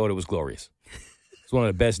 I thought it was glorious. It's one of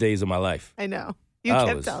the best days of my life. I know. You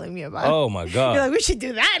kept telling me about it. Oh, my God. You're like, we should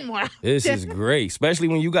do that more. This is great. Especially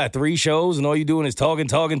when you got 3 shows and all you doing is talking.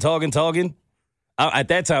 At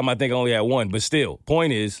that time, I think I only had 1. But still,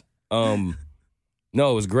 point is, no,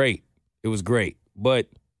 it was great. It was great. But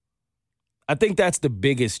I think that's the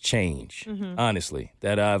biggest change, honestly,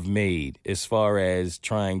 that I've made as far as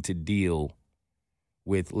trying to deal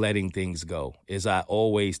with letting things go, is I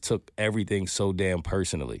always took everything so damn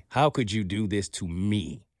personally. How could you do this to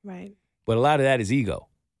me? Right. But a lot of that is ego.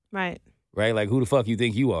 Right. Right? Like, who the fuck you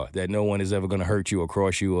think you are? That no one is ever going to hurt you or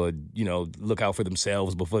cross you or, look out for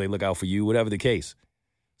themselves before they look out for you, whatever the case.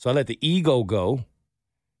 So I let the ego go,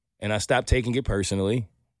 and I stopped taking it personally,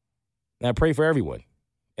 and I pray for everyone.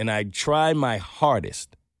 And I try my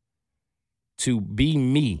hardest to be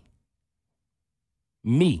me,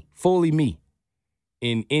 fully me,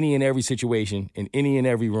 in any and every situation, in any and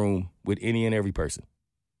every room, with any and every person.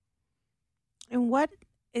 And what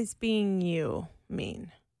is being you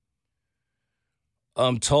mean?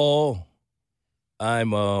 I'm tall. I'm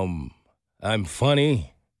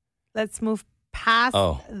funny. Let's move past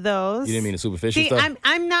those. You didn't mean the superficial stuff?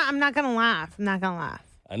 I'm not gonna laugh. I'm not gonna laugh.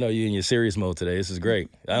 I know you're in your serious mode today. This is great.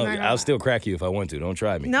 I'll still crack you if I want to. Don't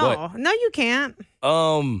try me. No, you can't.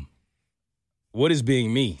 What is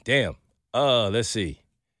being me? Damn. Let's see.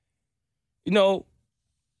 The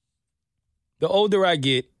older I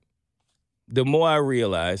get, the more I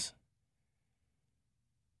realize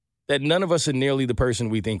that none of us are nearly the person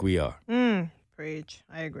we think we are. Preach.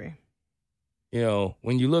 I agree.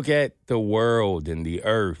 When you look at the world and the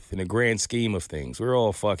earth in the grand scheme of things, we're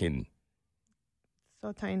all fucking...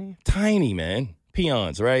 So tiny. Tiny, man.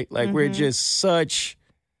 Peons, right? Like, we're just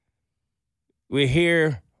we're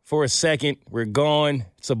here for a second. We're gone.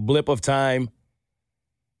 It's a blip of time.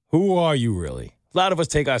 Who are you, really? A lot of us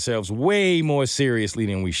take ourselves way more seriously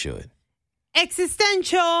than we should.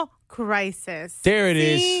 Existential crisis. There it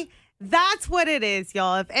is. That's what it is,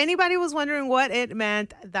 y'all. If anybody was wondering what it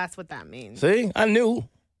meant, that's what that means. See? I knew.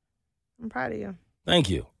 I'm proud of you. Thank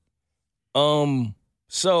you.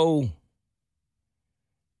 So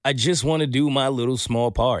I just want to do my little small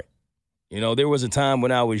part. There was a time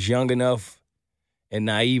when I was young enough and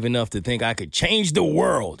naive enough to think I could change the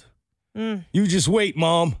world. You just wait,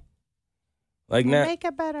 Mom. Like now, make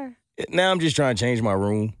it better. Now I'm just trying to change my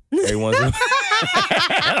room every once in a while.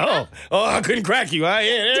 I couldn't crack you. Yeah,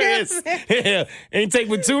 there it is. Yeah, ain't take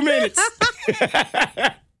but 2 minutes.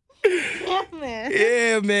 Yeah, man.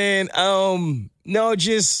 Yeah, man. No,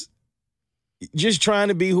 just trying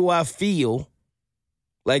to be who I feel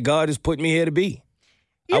like God has put me here to be.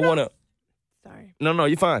 Sorry. No,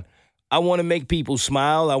 you're fine. I want to make people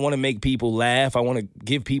smile. I want to make people laugh. I want to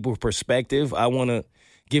give people perspective. I want to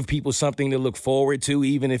give people something to look forward to,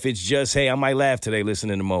 even if it's just, hey, I might laugh today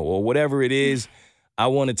listening to Mo, or whatever it is. I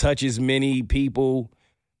want to touch as many people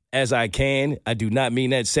as I can. I do not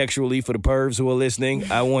mean that sexually for the pervs who are listening.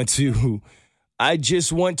 I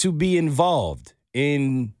just want to be involved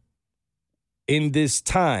in this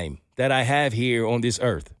time that I have here on this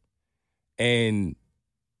earth. And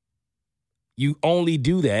you only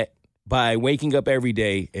do that by waking up every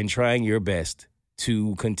day and trying your best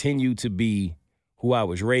to continue to be who I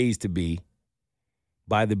was raised to be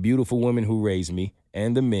by the beautiful women who raised me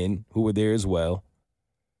and the men who were there as well.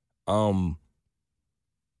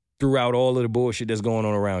 Throughout all of the bullshit that's going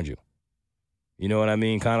on around you. You know what I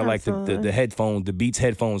mean? Kind of like the headphones, the Beats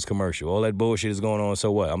headphones commercial. All that bullshit is going on,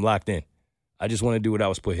 so what? I'm locked in. I just want to do what I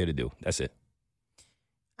was put here to do. That's it.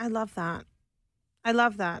 I love that. I'm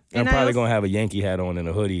probably going to have a Yankee hat on and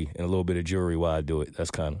a hoodie and a little bit of jewelry while I do it.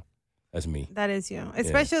 That's me. That is you.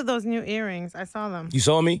 Especially those new earrings. I saw them. You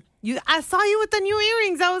saw me? I saw you with the new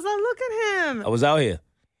earrings. I was like, look at him. I was out here.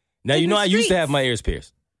 Now, I used to have my ears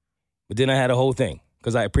pierced. But then I had a whole thing.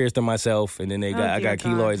 Because I pierced them myself, and then I got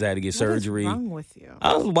keloids. I had to get surgery. What's wrong with you?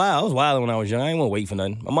 I was wild when I was young. I didn't want to wait for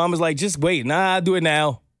nothing. My mom was like, just wait. Nah, I'll do it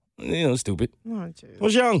now. Stupid. Oh, geez. I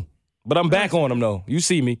was young. But I'm back on them, though. You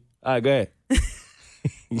see me. All right, go ahead.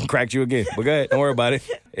 Cracked you again. But go ahead. Don't worry about it.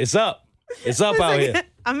 It's up. It's up out here.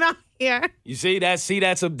 I'm out here. You see, that's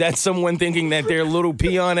someone thinking that their little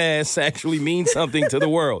peon ass actually means something to the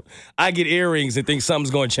world. I get earrings and think something's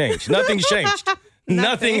going to change. Nothing's changed.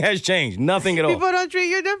 Nothing has changed. Nothing at all. People don't treat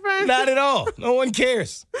you different? Not at all. No one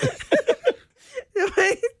cares.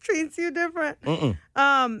 Nobody treats you different.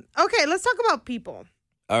 Okay, let's talk about people.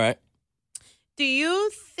 All right. Do you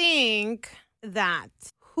think that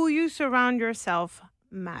who you surround yourself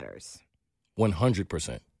matters?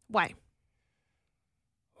 100%. Why?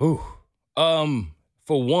 Ooh.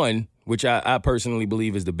 For one, which I personally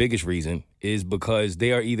believe is the biggest reason, is because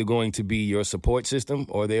they are either going to be your support system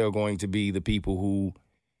or they are going to be the people who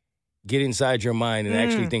get inside your mind and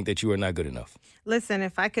actually think that you are not good enough. Listen,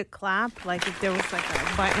 if I could clap, like if there was like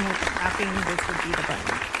a button with clapping, this would be the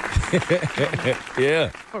button. Yeah.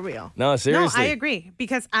 For real. No, seriously. No, I agree.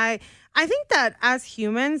 Because I think that as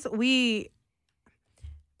humans,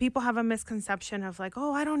 people have a misconception of like,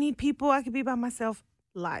 oh, I don't need people. I could be by myself.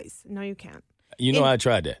 Lies. No, you can't. I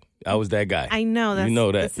tried that. I was that guy. I know. You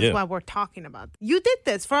know that. This is what we're talking about. You did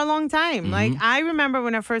this for a long time. Mm-hmm. Like, I remember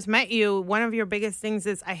when I first met you, one of your biggest things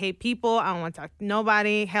is I hate people. I don't want to talk to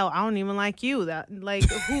nobody. Hell, I don't even like you.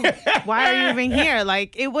 Why are you even here?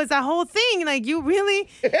 Like, it was a whole thing. Like, you really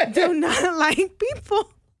do not like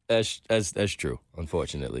people. That's true,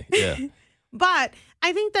 unfortunately. Yeah. But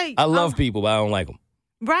I think that... I love people, but I don't like them.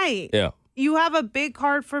 Right. Yeah. You have a big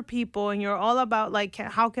heart for people, and you're all about, like,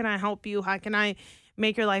 how can I help you? How can I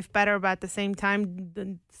make your life better? But at the same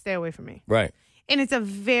time, stay away from me. Right. And it's a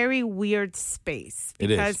very weird space.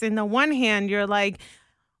 Because in the one hand, you're like,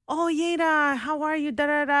 oh, Yeda, how are you?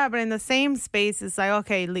 Da-da-da. But in the same space, it's like,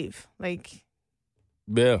 okay, leave. Like,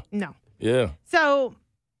 yeah. No. Yeah. So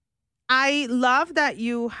I love that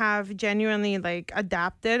you have genuinely like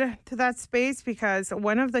adapted to that space, because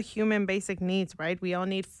one of the human basic needs, right? We all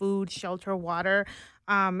need food, shelter, water.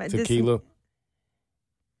 Tequila.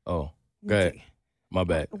 Go ahead. My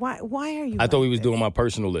bad. Why are you? I thought we was doing my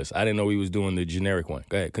personal list. I didn't know we was doing the generic one.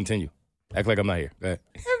 Go ahead, continue. Act like I'm not here. Go ahead.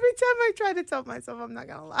 Every time I try to tell myself I'm not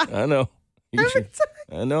gonna lie. I know.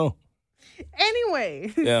 I know.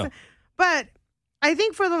 Anyway. Yeah. But I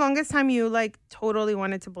think for the longest time you like totally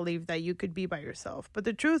wanted to believe that you could be by yourself. But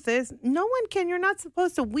the truth is, no one can. You're not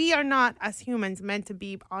supposed to. We are not, as humans, meant to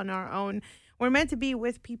be on our own. We're meant to be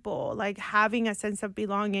with people, like having a sense of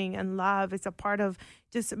belonging and love. It's a part of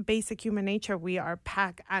just basic human nature. We are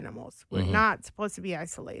pack animals. We're not supposed to be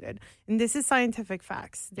isolated. And this is scientific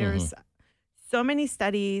facts. There's so many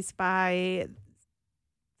studies by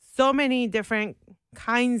so many different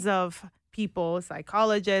kinds of people,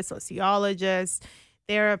 psychologists, sociologists,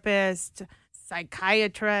 therapists,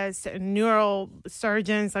 psychiatrists,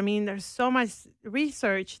 neurosurgeons. I mean, there's so much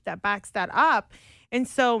research that backs that up. And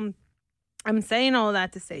so I'm saying all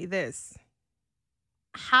that to say this.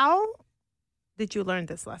 How did you learn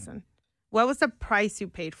this lesson? What was the price you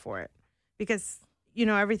paid for it? Because,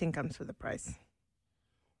 everything comes with a price.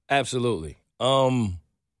 Absolutely.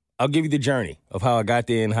 I I'll give you the journey of how I got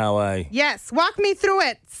there and how I... Yes, walk me through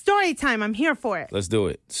it. Story time. I'm here for it. Let's do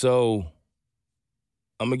it. So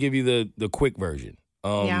I'm going to give you the quick version.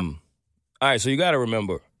 Yeah. All right, so you got to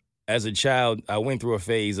remember, as a child, I went through a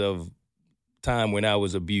phase of time when I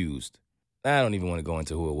was abused. I don't even want to go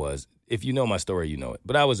into who it was. If you know my story, you know it.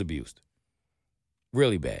 But I was abused.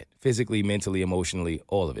 Really bad. Physically, mentally, emotionally,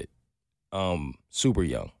 all of it. Super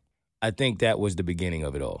young. I think that was the beginning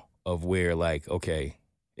of it all, of where, like, okay,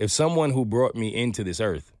 if someone who brought me into this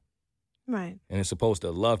earth Right. and is supposed to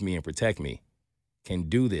love me and protect me can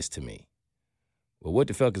do this to me, well, what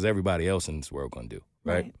the fuck is everybody else in this world going to do,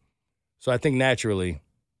 right? So I think naturally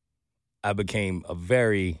I became a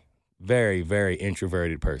very, very, very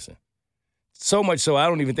introverted person. So much so I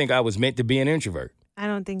don't even think I was meant to be an introvert. I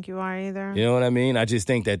don't think you are either. You know what I mean? I just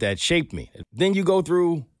think that shaped me. Then you go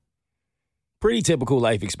through pretty typical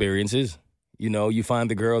life experiences. You know, you find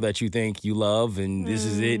the girl that you think you love and this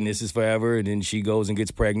is it and this is forever. And then she goes and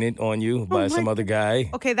gets pregnant on you by some other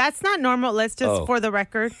guy. Okay, that's not normal. Let's just, for the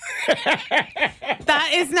record.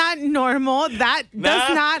 That is not normal. That does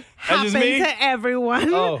not happen to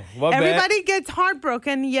everyone. Oh, my bad. Everybody gets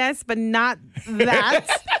heartbroken, yes, but not that.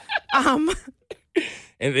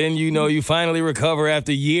 And then, you know, you finally recover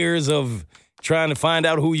after years of trying to find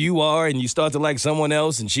out who you are and you start to like someone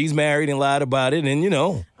else and she's married and lied about it and, you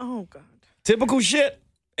know. Oh, God. Typical shit.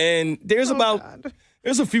 And there's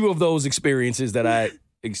there's a few of those experiences that I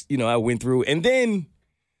went through. And then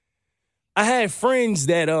I had friends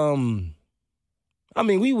that,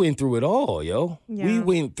 we went through it all, yo. Yeah. We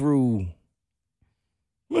went through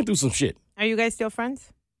some shit. Are you guys still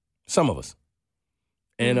friends? Some of us.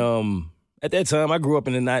 And at that time, I grew up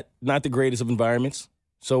in not the greatest of environments.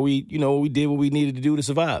 So we did what we needed to do to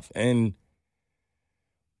survive. And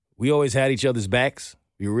we always had each other's backs.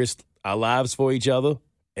 We risked our lives for each other.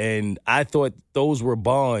 And I thought those were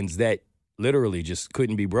bonds that literally just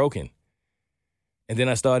couldn't be broken. And then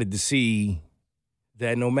I started to see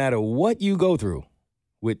that no matter what you go through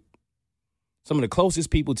with some of the closest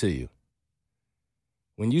people to you,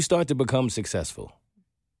 when you start to become successful,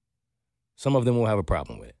 some of them will have a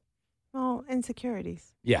problem with it. Oh,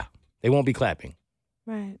 insecurities. Yeah, they won't be clapping.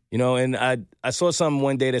 Right. You know, and I saw something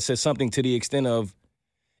one day that said something to the extent of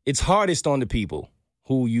it's hardest on the people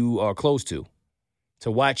who you are close to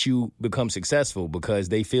watch you become successful because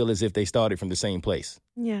they feel as if they started from the same place.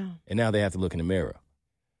 Yeah. And now they have to look in the mirror.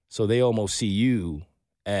 So they almost see you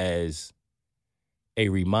as a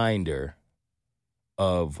reminder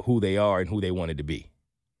of who they are and who they wanted to be.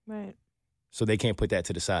 Right. So they can't put that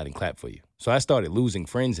to the side and clap for you. So I started losing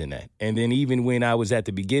friends in that. And then even when I was at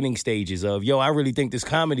the beginning stages of, I really think this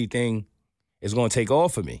comedy thing is going to take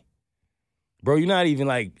off for me. Bro, you're not even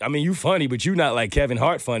like, you funny, but you're not like Kevin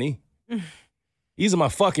Hart funny. These are my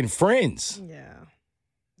fucking friends. Yeah.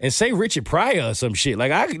 And say Richard Pryor or some shit.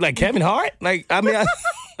 Like Kevin Hart? I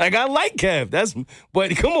like Kev.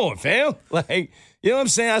 But come on, fam. You know what I'm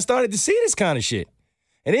saying? I started to see this kind of shit.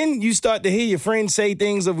 And then you start to hear your friends say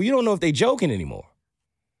things of, you don't know if they joking anymore.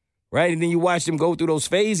 Right? And then you watch them go through those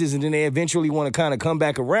phases and then they eventually want to kind of come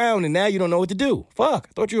back around and now you don't know what to do. Fuck,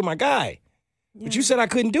 I thought you were my guy. Yeah. But you said I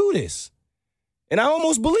couldn't do this. And I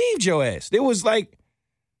almost believed your ass. There was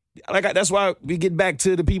that's why we get back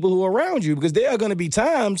to the people who are around you, because there are going to be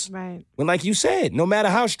times when, like you said, no matter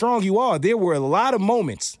how strong you are, there were a lot of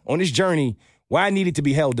moments on this journey where I needed to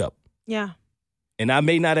be held up. Yeah. And I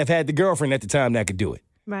may not have had the girlfriend at the time that could do it.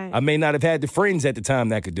 Right. I may not have had the friends at the time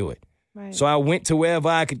that could do it. Right. So I went to wherever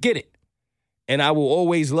I could get it. And I will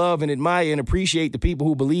always love and admire and appreciate the people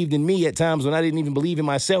who believed in me at times when I didn't even believe in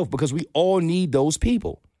myself, because we all need those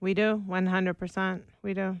people. We do. 100%.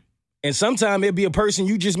 We do. And sometimes it'll be a person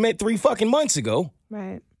you just met 3 fucking months ago.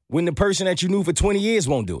 Right. When the person that you knew for 20 years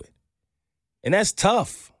won't do it. And that's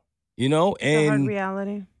tough, you know? It's a hard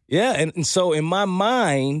reality. Yeah. And so in my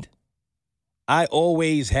mind, I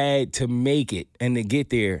always had to make it and to get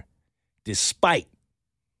there despite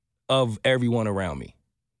of everyone around me.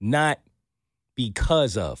 Not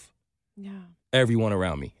because of everyone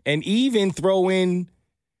around me. And even throw in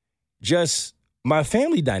just my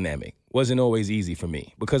family dynamic wasn't always easy for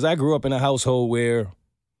me, because I grew up in a household where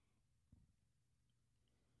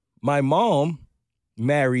my mom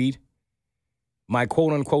married my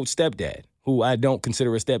quote-unquote stepdad, who I don't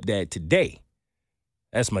consider a stepdad today.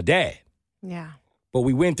 That's my dad. Yeah. But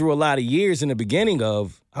we went through a lot of years in the beginning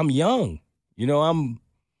of, I'm young. You know,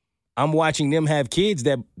 I'm watching them have kids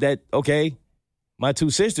that okay, my 2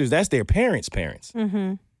 sisters, that's their parents' parents.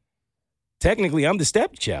 Mm-hmm. Technically, I'm the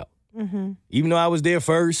stepchild. Mm-hmm. Even though I was there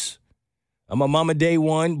first, I'm a mama day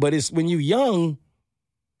one. But it's when you're young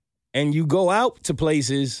and you go out to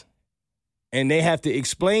places And they have to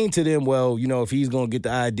explain to them, well, you know, if he's going to get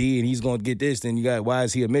the ID and he's going to get this, then why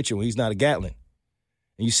is he a Mitchell? He's not a Gatlin.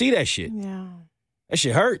 And you see that shit. Yeah. That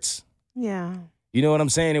shit hurts. Yeah. You know what I'm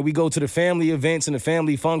saying? And we go to the family events and the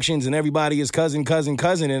family functions and everybody is cousin.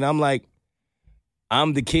 And I'm like,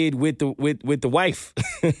 I'm the kid with the wife.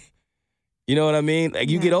 You know what I mean? Like,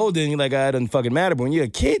 you get older and you're like, it doesn't fucking matter. But when you're a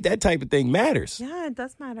kid, that type of thing matters. Yeah, it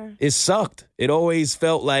does matter. It sucked. It always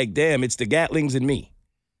felt like, damn, it's the Gatlings and me.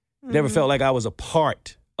 Never felt like I was a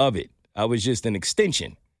part of it. I was just an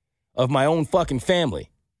extension of my own fucking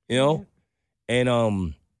family, you know?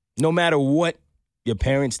 And no matter what your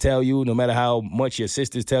parents tell you, no matter how much your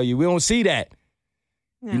sisters tell you, we don't see that.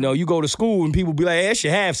 Yeah. You know, you go to school and people be like, hey, that's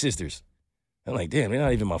your half-sisters. I'm like, damn, they're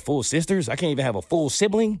not even my full sisters. I can't even have a full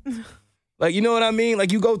sibling. Like, you know what I mean?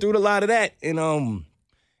 Like, you go through a lot of that. And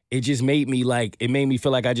it just made me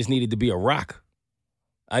feel like I just needed to be a rock.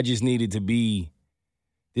 I just needed to be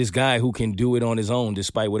this guy who can do it on his own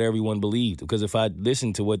despite what everyone believed. Because if I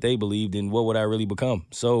listened to what they believed, then what would I really become?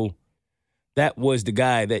 So that was the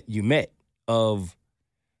guy that you met of,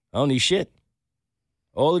 I don't need shit.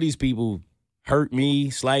 All of these people hurt me,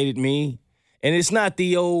 slighted me. And it's not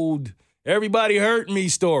the old, everybody hurt me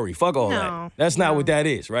story. Fuck all that. That's not what that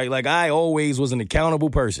is, right? Like, I always was an accountable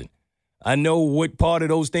person. I know what part of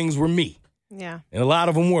those things were me. Yeah. And a lot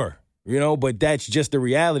of them were, you know, but that's just the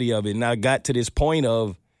reality of it. And I got to this point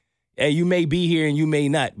of, hey, you may be here and you may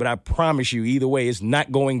not, but I promise you, either way, it's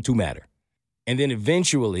not going to matter. And then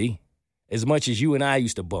eventually, as much as you and I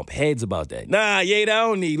used to bump heads about that, I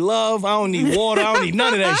don't need love, I don't need water, I don't need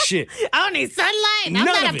none of that shit. I don't need sunlight, I'm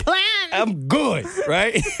not a plant. I'm good,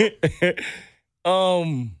 right?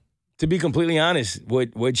 To be completely honest,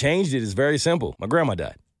 what changed it is very simple. My grandma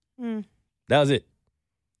died. That was it.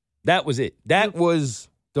 That was it. That was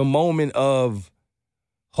the moment of,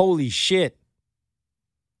 holy shit.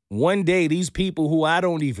 One day, these people who I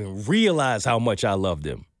don't even realize how much I love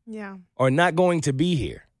them are not going to be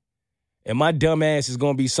here. And my dumb ass is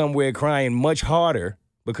going to be somewhere crying much harder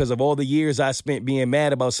because of all the years I spent being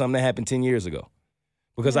mad about something that happened 10 years ago.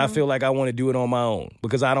 Because I feel like I want to do it on my own.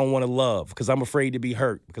 Because I don't want to love. Because I'm afraid to be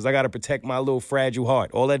hurt. Because I got to protect my little fragile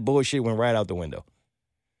heart. All that bullshit went right out the window.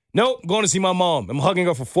 Nope, I'm going to see my mom. I'm hugging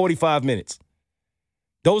her for 45 minutes.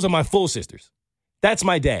 Those are my full sisters. That's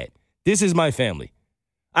my dad. This is my family.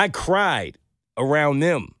 I cried around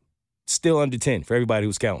them, still under 10, for everybody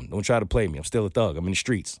who's counting. Don't try to play me. I'm still a thug. I'm in the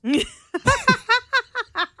streets.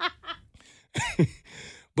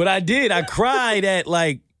 But I did. I cried at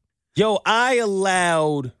like, yo, I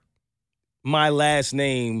allowed my last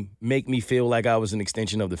name make me feel like I was an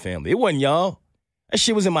extension of the family. It wasn't y'all. That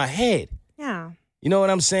shit was in my head. Yeah. You know what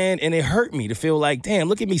I'm saying? And it hurt me to feel like, damn,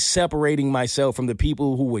 look at me separating myself from the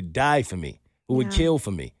people who would die for me, who would kill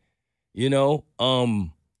for me. You know?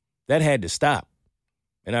 That had to stop.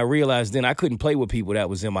 And I realized then I couldn't play with people that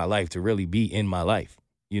was in my life to really be in my life,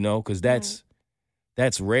 you know, because that's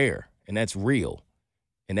rare and that's real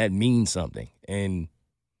and that means something. And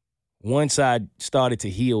once I started to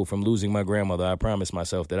heal from losing my grandmother, I promised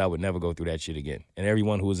myself that I would never go through that shit again. And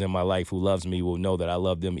everyone who is in my life who loves me will know that I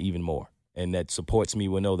love them even more. And that supports me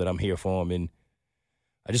will know that I'm here for them. And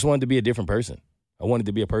I just wanted to be a different person. I wanted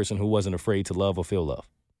to be a person who wasn't afraid to love or feel love.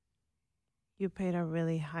 You paid a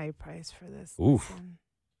really high price for this. Oof. Listen.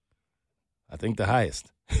 I think the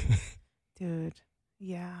highest. Dude,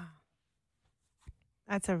 yeah.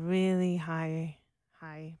 That's a really high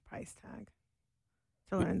price tag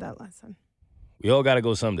to learn that lesson. We all got to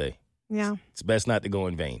go someday. Yeah. It's best not to go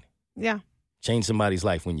in vain. Yeah. Change somebody's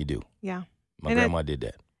life when you do. Yeah. My grandma did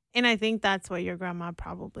that. And I think that's what your grandma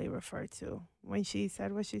probably referred to when she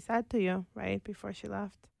said what she said to you, right, before she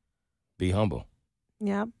left. Be humble.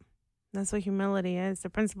 Yep. That's what humility is. The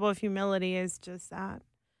principle of humility is just that.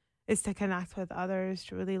 It's to connect with others,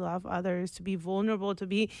 to really love others, to be vulnerable, to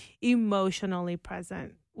be emotionally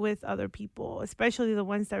present with other people, especially the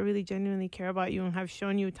ones that really genuinely care about you and have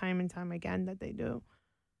shown you time and time again that they do.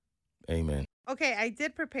 Amen. Okay, I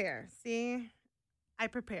did prepare. See, I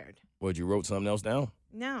prepared. What, you wrote something else down?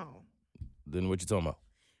 No. Then what you talking about?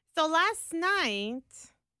 So last night,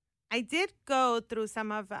 I did go through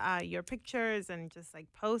some of your pictures and just like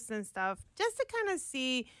posts and stuff just to kind of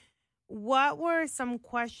see what were some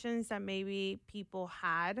questions that maybe people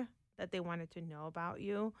had that they wanted to know about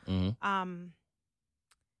you. Mm-hmm.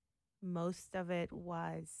 Most of it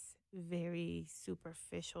was very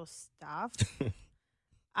superficial stuff.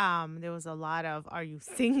 There was a lot of, are you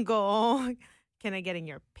single? Can I get in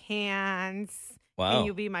your pants? Wow. Can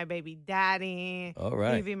you be my baby daddy? All right.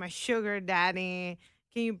 Can you be my sugar daddy?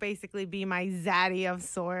 Can you basically be my zaddy of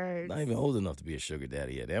sorts? Not even old enough to be a sugar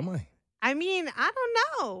daddy yet, am I? I mean, I don't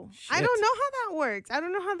know. I Shit. don't know how that works. I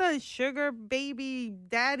don't know how the sugar baby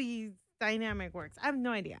daddy dynamic works. I have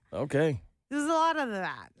no idea. Okay. There's a lot of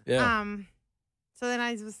that. Yeah. So then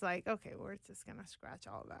I was like, okay, we're just gonna scratch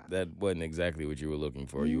all that. That wasn't exactly what you were looking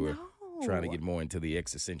for. You were trying to get more into the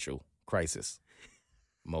existential crisis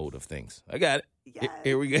mode of things. I got it. Yes.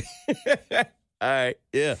 Here we go. All right.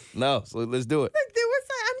 Yeah. No. So let's do it. Like,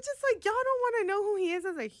 I'm just like, y'all don't want to know who he is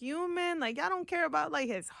as a human. Like, y'all don't care about like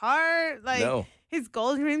his heart, like No. his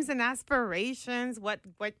goals, dreams, and aspirations. What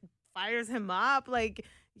fires him up? Like,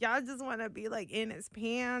 y'all just want to be like in his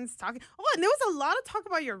pants talking. Oh, and there was a lot of talk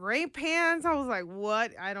about your gray pants. I was like,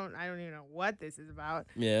 what? I don't even know what this is about.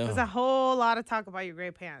 Yeah. There's a whole lot of talk about your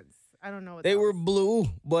gray pants. I don't know what They that were was. blue,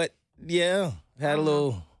 but yeah, had a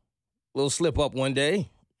little slip up one day.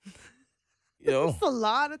 You know. There's a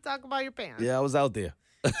lot of talk about your pants. Yeah, I was out there.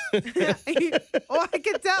 Oh, I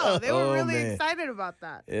could tell. They were Oh, really man. excited about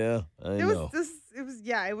that. Yeah, I It know. was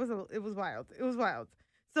wild. It was wild.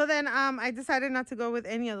 So then I decided not to go with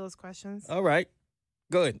any of those questions. All right.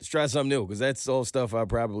 Good. Let's try something new because that's all stuff I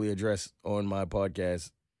probably address on my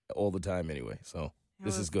podcast all the time anyway. So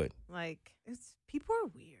this is good. Like, people are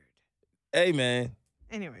weird. Hey, man.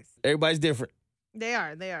 Anyways, Everybody's different. they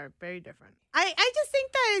are very different. I just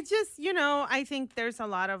think that it's just, I think there's a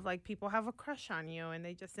lot of like people have a crush on you and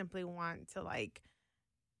they just simply want to like,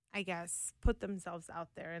 I guess, put themselves out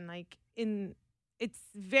there and like it's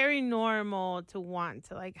very normal to want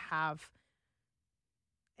to like have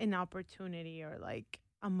an opportunity or like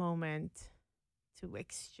a moment to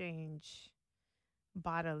exchange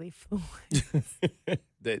bodily fluids.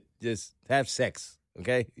 That just have sex.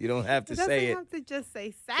 Okay, you don't have to It doesn't say it. have to just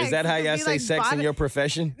say sex. Is that how It could y'all be, say like, sex in your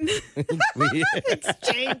profession?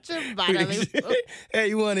 exchange of bodily fluids. Hey,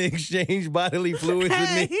 you want to exchange bodily fluids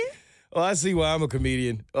with me? Oh, I see why I'm a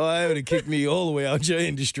comedian. Oh, I would have kicked me all the way out your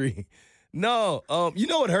industry. No, you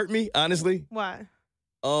know what hurt me, honestly? What?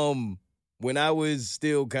 When I was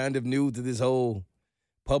still kind of new to this whole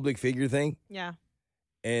public figure thing, Yeah.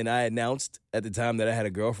 and I announced at the time that I had a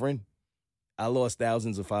girlfriend, I lost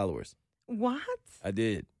thousands of followers. What? I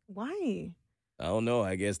did. Why? I don't know.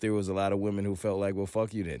 I guess there was a lot of women who felt like, well,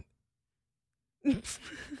 fuck you then.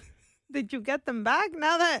 Did you get them back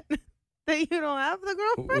now that you don't have the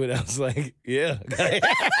girlfriend? When I was like, yeah.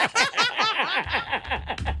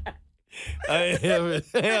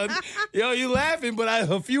 Yo, you laughing, but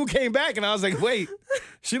a few came back, and I was like, wait,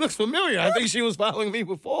 she looks familiar. I think she was following me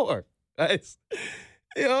before. And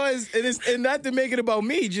not to make it about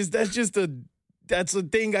me, that's a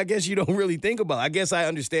thing I guess you don't really think about. I guess I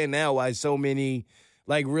understand now why so many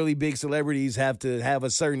like really big celebrities have to have a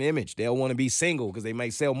certain image. They'll want to be single because they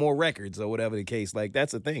might sell more records or whatever the case. Like,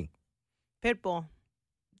 that's a thing. Pitbull.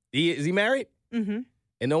 Is he married? Mm-hmm.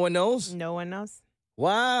 And no one knows? No one knows.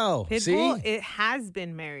 Wow. Pitbull, See? it has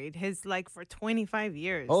been married. His like for 25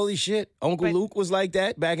 years. Holy shit. Uncle But- Luke was like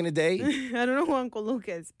that back in the day. I don't know who Uncle Luke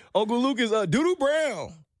is. Uncle Luke is Doodoo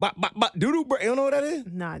Brown. Doodoo Brown. You don't know what that is?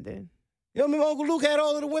 Nah, dude. You don't remember Uncle Luke had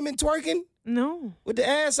all of the women twerking No. with the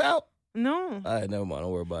ass out? No. All right, never mind.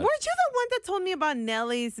 Don't worry about it. Weren't you the one that told me about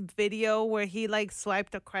Nelly's video where he like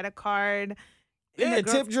swiped a credit card? and Yeah, the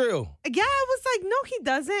girl- tip drill. Yeah, I was like, no, he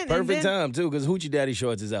doesn't. And Perfect then- time, too, because Hoochie Daddy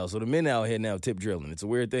Shorts is out. So the men out here now tip drilling. It's a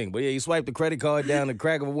weird thing. But yeah, you swipe the credit card down the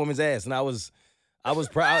crack of a woman's ass. And I was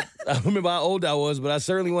proud. I remember how old I was, but I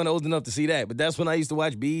certainly wasn't old enough to see that. But that's when I used to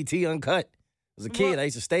watch BET Uncut. As a kid, Well- I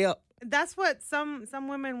used to stay up. That's what some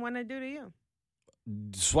women want to do to you.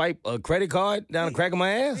 Swipe a credit card down the crack of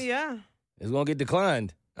my ass. Yeah. It's going to get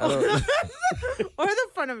declined. I don't, Or the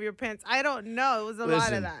front of your pants. I don't know. It was a lot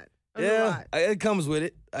Listen, of that. It was a yeah, lot. it comes with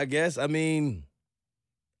it, I guess. I mean,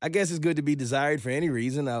 I guess it's good to be desired for any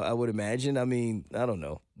reason, I would imagine. I mean, I don't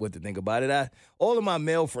know what to think about it. All of my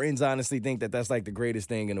male friends honestly think that that's like the greatest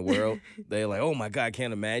thing in the world. They're like, oh my God, I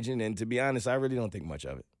can't imagine. And to be honest, I really don't think much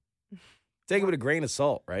of it. Take it with a grain of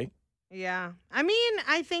salt, right? Yeah. I mean,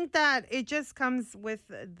 I think that it just comes with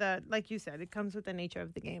like you said, it comes with the nature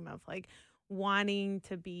of the game of like wanting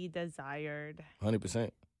to be desired. 100%.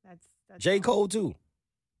 That's J. all. Cole, too.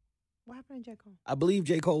 What happened to J. Cole? I believe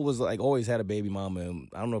J. Cole was like always had a baby mama. And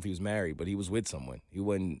I don't know if he was married, but he was with someone. He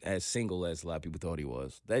wasn't as single as a lot of people thought he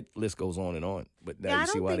was. That list goes on and on. But now you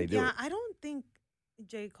see why they do it. I don't think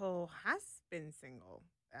J. Cole has been single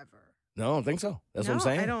ever. No, I don't think so. That's what I'm No,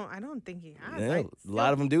 saying. I don't think he has. Yeah, a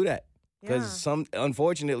lot of them do that. Because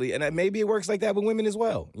unfortunately, and maybe it works like that with women as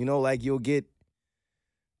well. You know, like you'll get,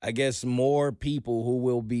 I guess, more people who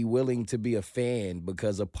will be willing to be a fan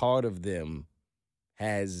because a part of them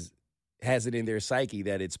has it in their psyche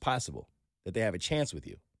that it's possible, that they have a chance with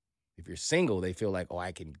you. If you're single, they feel like, oh,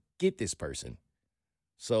 I can get this person.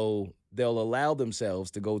 So they'll allow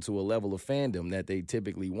themselves to go to a level of fandom that they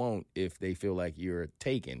typically won't if they feel like you're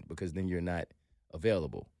taken, because then you're not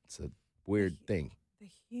available. It's a weird thing. The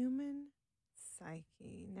human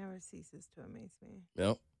psyche never ceases to amaze me.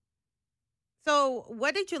 Yep. So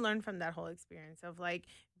what did you learn from that whole experience of like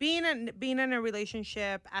being in a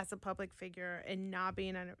relationship as a public figure and not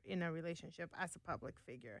being in a relationship as a public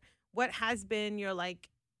figure? What has been your like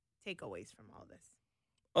takeaways from all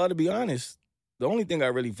this? To be honest, the only thing I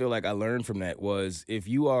really feel like I learned from that was if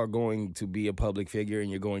you are going to be a public figure and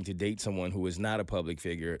you're going to date someone who is not a public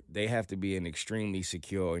figure, they have to be an extremely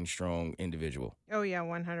secure and strong individual. Oh, yeah,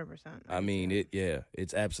 100%. I mean,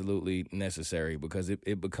 it's absolutely necessary because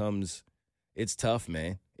it becomes, it's tough,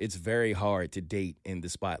 man. It's very hard to date in the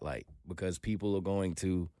spotlight because people are going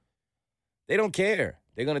to, they don't care.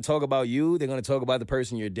 They're going to talk about you. They're going to talk about the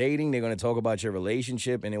person you're dating. They're going to talk about your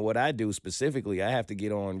relationship. And then what I do specifically, I have to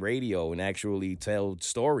get on radio and actually tell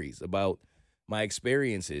stories about my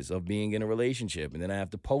experiences of being in a relationship. And then I have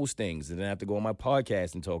to post things. And then I have to go on my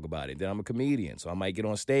podcast and talk about it. Then I'm a comedian, so I might get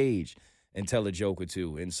on stage and tell a joke or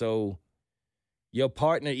two. And so your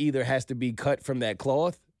partner either has to be cut from that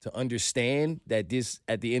cloth to understand that this,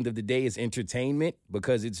 at the end of the day, is entertainment,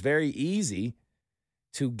 because it's very easy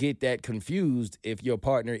to get that confused if your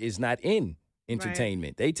partner is not in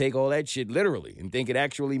entertainment. Right. They take all that shit literally and think it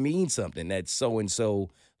actually means something, that so-and-so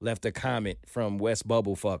left a comment from West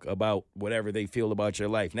Bubblefuck about whatever they feel about your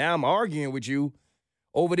life. Now I'm arguing with you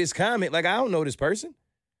over this comment like I don't know this person.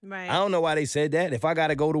 Right. I don't know why they said that. If I got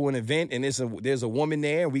to go to an event and there's a woman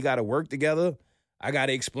there and we got to work together, I got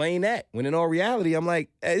to explain that. When in all reality, I'm like,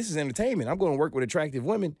 hey, this is entertainment. I'm going to work with attractive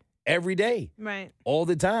women every day. Right. All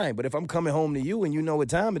the time. But if I'm coming home to you and you know what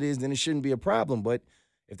time it is, then it shouldn't be a problem. But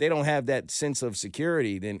if they don't have that sense of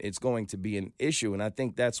security, then it's going to be an issue. And I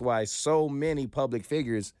think that's why so many public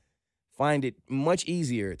figures find it much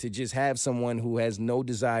easier to just have someone who has no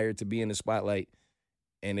desire to be in the spotlight,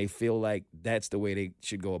 and they feel like that's the way they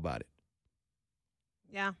should go about it.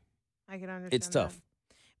 Yeah, I can understand. It's tough. That.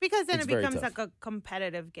 Because then it's it becomes like a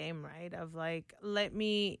competitive game, right? Of like,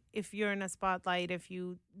 if you're in a spotlight, if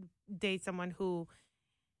you date someone who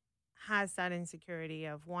has that insecurity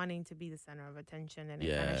of wanting to be the center of attention, and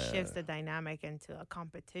it kind of shifts the dynamic into a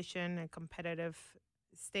competition and competitive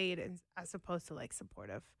state as opposed to like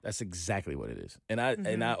supportive. That's exactly what it is. And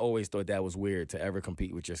I always thought that was weird to ever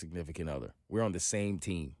compete with your significant other. We're on the same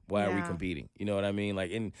team. Why are we competing? You know what I mean?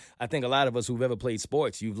 Like, and I think a lot of us who've ever played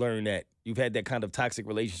sports, you've learned that you've had that kind of toxic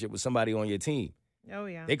relationship with somebody on your team. Oh,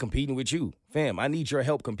 yeah. They competing with you. Fam, I need your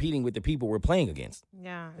help competing with the people we're playing against.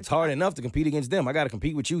 Yeah. It's hard enough to compete against them. I got to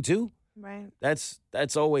compete with you too. Right. That's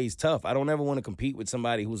always tough. I don't ever want to compete with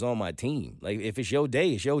somebody who's on my team. Like, if it's your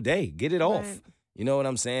day, it's your day. Get it off. You know what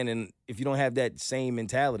I'm saying? And if you don't have that same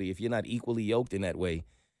mentality, if you're not equally yoked in that way,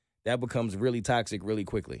 that becomes really toxic really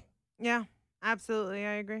quickly. Yeah, absolutely.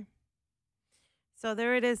 I agree. So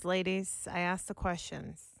there it is, ladies. I asked the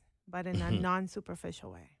questions, but in a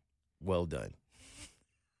non-superficial way. Well done.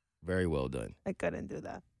 Very well done. I couldn't do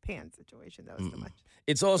the pants situation. That was too much.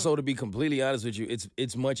 It's also, to be completely honest with you,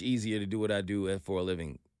 it's much easier to do what I do for a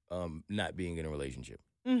living, not being in a relationship.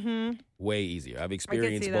 Mm-hmm. Way easier. I've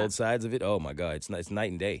experienced both sides of it. Oh my God, it's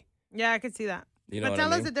night and day. Yeah, I could see that. You know but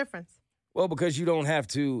tell us the difference. Well, because you don't have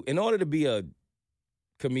to, in order to be a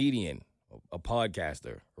comedian, a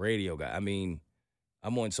podcaster, radio guy, I mean,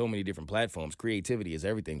 I'm on so many different platforms. Creativity is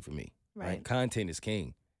everything for me. Right? Content is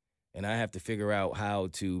king. And I have to figure out how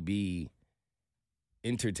to be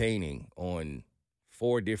entertaining on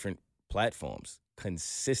 4 different platforms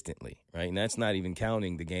consistently, right? And that's not even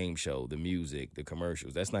counting the game show, the music, the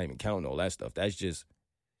commercials. That's not even counting all that stuff. That's just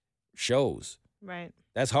shows. Right.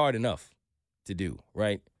 That's hard enough to do,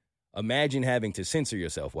 right? Imagine having to censor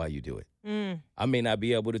yourself while you do it. I may not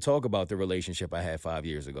be able to talk about the relationship I had 5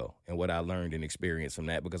 years ago and what I learned and experienced from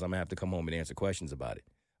that, because I'm going to have to come home and answer questions about it.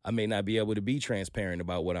 I may not be able to be transparent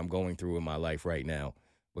about what I'm going through in my life right now,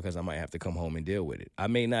 because I might have to come home and deal with it. I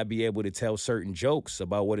may not be able to tell certain jokes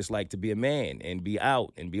about what it's like to be a man and be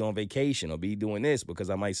out and be on vacation or be doing this, because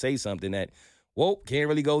I might say something that, can't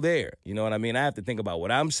really go there. You know what I mean? I have to think about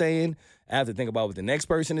what I'm saying. I have to think about what the next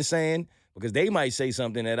person is saying, because they might say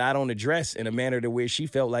something that I don't address in a manner to where she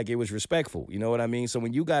felt like it was respectful. You know what I mean? So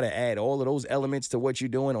when you got to add all of those elements to what you're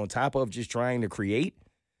doing on top of just trying to create,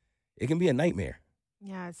 it can be a nightmare.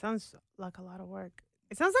 Yeah, it sounds like a lot of work.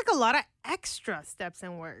 It sounds like a lot of extra steps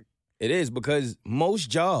in work. It is, because most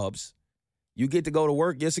jobs, you get to go to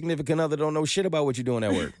work, your significant other don't know shit about what you're doing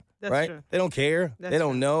at work. That's right? true. They don't care. They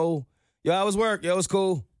don't know. Yo, I was work. Yo, it's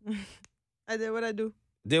cool. I did what I do.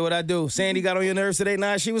 Did what I do. Sandy got on your nerves today.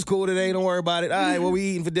 Nah, she was cool today. Don't worry about it. All right, what we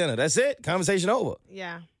eating for dinner? That's it. Conversation over.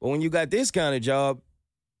 Yeah. But when you got this kind of job,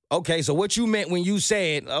 okay, so what you meant when you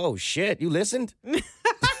said, oh, shit, you listened?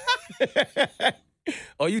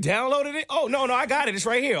 Oh, you downloaded it? Oh, no, I got it. It's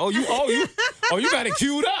right here. Oh, you got it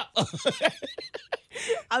queued up.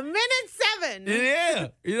 A minute 7. Yeah.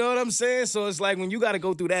 You know what I'm saying? So it's like when you got to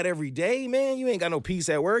go through that every day, man, you ain't got no peace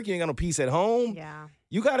at work. You ain't got no peace at home. Yeah.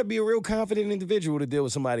 You got to be a real confident individual to deal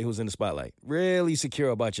with somebody who's in the spotlight. Really secure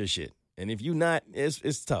about your shit. And if you not,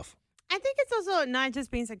 it's tough. I think it's also not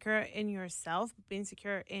just being secure in yourself, being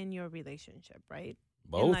secure in your relationship, right?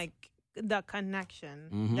 Both. And like the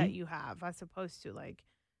connection that you have as opposed to like,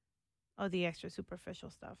 the extra superficial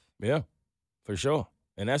stuff. Yeah, for sure.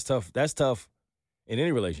 And that's tough. That's tough in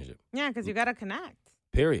any relationship. Yeah, because you got to connect.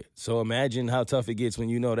 Period. So imagine how tough it gets when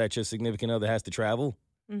you know that your significant other has to travel.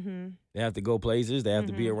 Mm-hmm. They have to go places. They have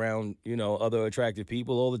to be around, other attractive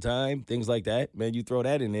people all the time, things like that. Man, you throw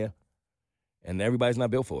that in there, and everybody's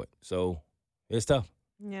not built for it. So it's tough.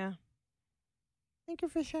 Yeah. Thank you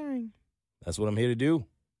for sharing. That's what I'm here to do.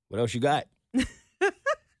 What else you got?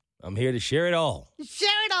 I'm here to share it all.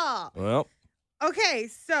 Share it all. Well. Okay,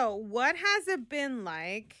 so what has it been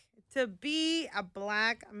like to be a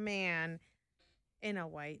black man in a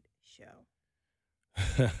white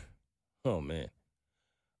show? Oh, man.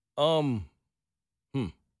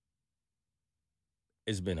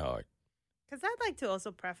 It's been hard. Because I'd like to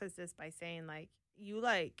also preface this by saying, like,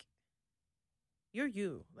 you're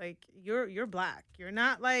you. Like, you're black. You're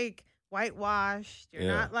not, like, whitewashed. You're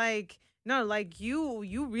not, like, no, like,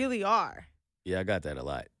 you really are. Yeah, I got that a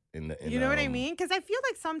lot. You know what I mean? Because I feel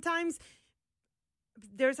like sometimes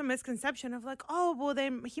there's a misconception of, like, oh, well,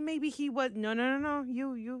 then he was. No.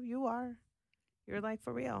 You are. You're, like,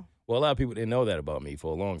 for real. Well, a lot of people didn't know that about me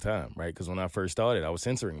for a long time, right? Because when I first started, I was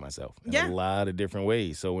censoring myself in a lot of different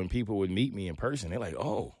ways. So when people would meet me in person, they're like,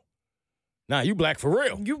 oh, nah, you black for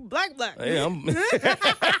real. You black. Yeah, I'm...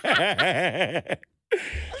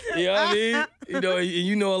 You know what I mean?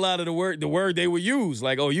 You know a lot of the word they would use.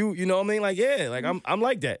 Like, oh, you know what I mean? Like, yeah, like I'm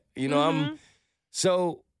like that.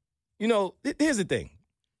 So, here's the thing.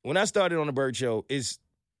 When I started on the Bird Show,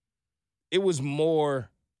 it was more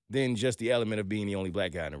than just the element of being the only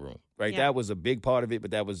black guy in the room, right? Yeah. That was a big part of it,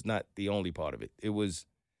 but that was not the only part of it. It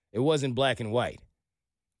wasn't black and white.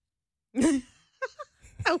 But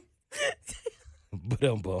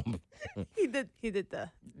He did the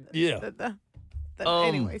yeah.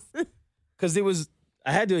 Anyways. Because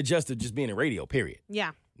I had to adjust to just being in radio, period.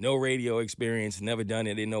 Yeah. No radio experience, never done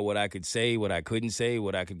it. Didn't know what I could say, what I couldn't say,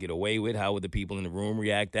 what I could get away with, how would the people in the room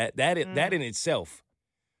react. That in itself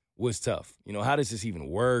was tough. How does this even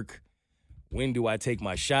work? When do I take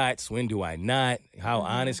my shots? When do I not? How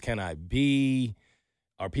honest can I be?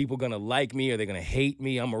 Are people going to like me? Are they going to hate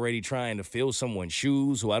me? I'm already trying to fill someone's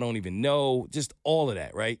shoes who I don't even know. Just all of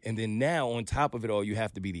that, right? And then now, on top of it all, you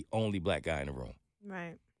have to be the only black guy in the room.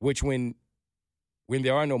 Right. Which when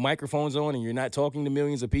there are no microphones on and you're not talking to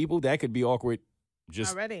millions of people, that could be awkward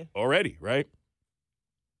just already, right?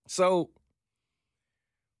 So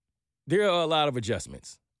there are a lot of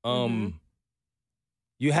adjustments. You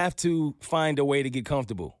have to find a way to get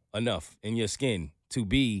comfortable enough in your skin to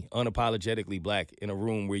be unapologetically black in a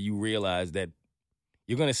room where you realize that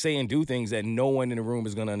you're going to say and do things that no one in the room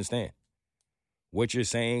is going to understand. What you're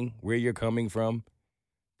saying, where you're coming from,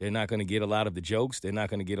 they're not going to get a lot of the jokes. They're not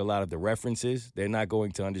going to get a lot of the references. They're not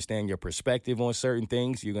going to understand your perspective on certain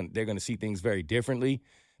things. They're going to see things very differently.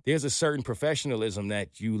 There's a certain professionalism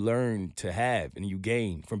that you learn to have and you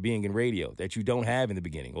gain from being in radio that you don't have in the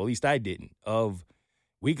beginning. Or at least I didn't.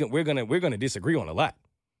 We're gonna disagree on a lot.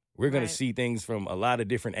 We're gonna see things from a lot of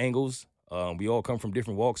different angles. We all come from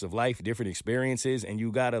different walks of life, different experiences, and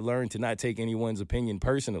you gotta learn to not take anyone's opinion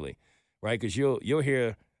personally, right? Because you'll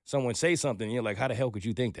hear someone say something, and you're like, how the hell could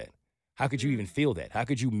you think that? How could you even feel that? How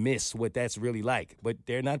could you miss what that's really like? But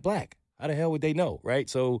they're not black. How the hell would they know, right?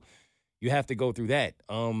 So you have to go through that.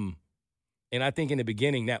 And I think in the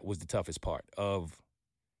beginning, that was the toughest part of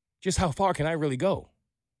just how far can I really go?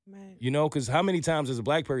 Right. Because how many times as a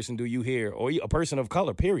black person do you hear, or a person of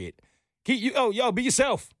color, period, yo, be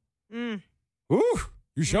yourself. Ooh,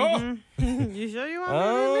 you sure? You sure you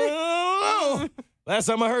want me? Last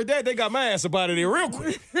time I heard that, they got my ass up out of there real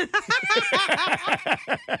quick.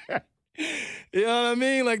 You know what I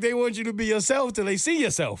mean? Like they want you to be yourself till they see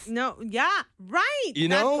yourself. No, yeah, right.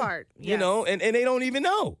 That part. Yes. And they don't even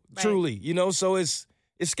know, truly. So it's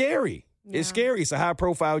scary. Yeah. It's scary. It's a high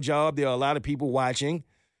profile job. There are a lot of people watching,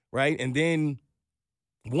 right? And then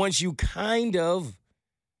once you kind of,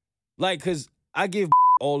 because I give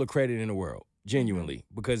all the credit in the world. genuinely,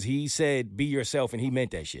 because he said, be yourself, and he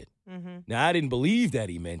meant that shit. Mm-hmm. Now, I didn't believe that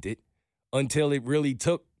he meant it until it really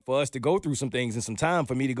took for us to go through some things and some time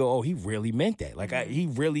for me to go, oh, he really meant that. Like, he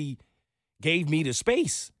really gave me the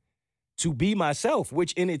space to be myself,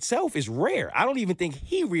 which in itself is rare. I don't even think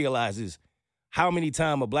he realizes how many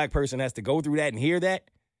times a black person has to go through that and hear that,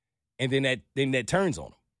 and then that turns on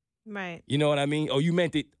him. Right. You know what I mean? Oh, you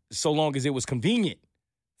meant it so long as it was convenient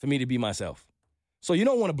for me to be myself. So you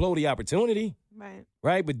don't want to blow the opportunity. Right.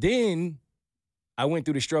 Right? But then I went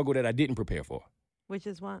through the struggle that I didn't prepare for. Which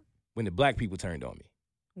is what? When the black people turned on me.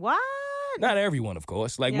 What? Not everyone, of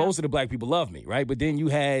course. Like, most of the black people love me, right? But then you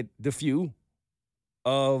had the few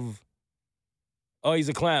of, oh, he's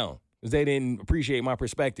a clown, because they didn't appreciate my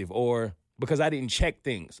perspective, or because I didn't check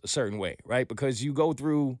things a certain way, right? Because you go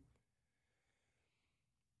through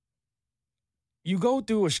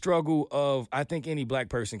a struggle of, I think any black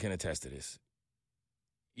person can attest to this.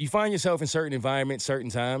 You find yourself in certain environments, certain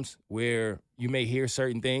times, where you may hear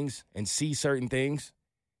certain things and see certain things,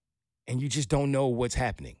 and you just don't know what's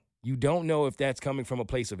happening. You don't know if that's coming from a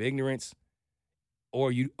place of ignorance,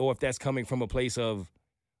 or if that's coming from a place of,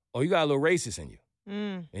 oh, you got a little racist in you,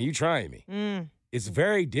 and you trying me. It's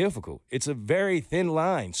very difficult. It's a very thin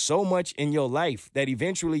line. So much in your life that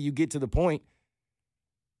eventually you get to the point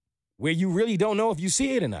where you really don't know if you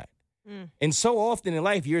see it or not. And so often in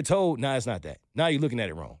life, you're told, nah, it's not that. Nah, you're looking at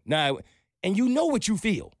it wrong. Nah, and you know what you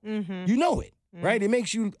feel. Mm-hmm. You know it, right? It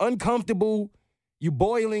makes you uncomfortable. You're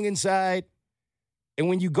boiling inside. And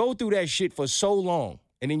when you go through that shit for so long,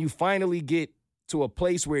 and then you finally get to a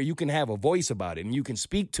place where you can have a voice about it and you can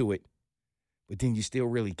speak to it, but then you still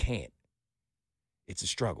really can't. It's a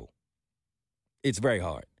struggle. It's very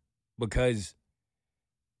hard because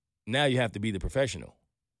now you have to be the professional.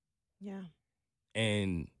 Yeah.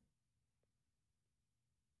 And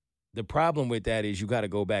the problem with that is you got to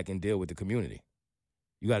go back and deal with the community.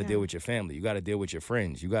 You got to deal with your family. You got to deal with your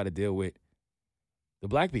friends. You got to deal with the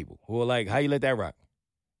black people who are like, how you let that rock?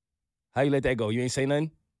 How you let that go? You ain't say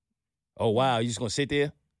nothing? Oh, wow, you just going to sit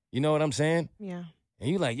there? You know what I'm saying? Yeah. And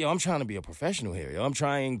you're like, yo, I'm trying to be a professional here. Yo, I'm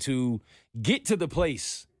trying to get to the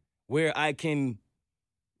place where I can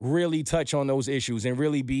really touch on those issues and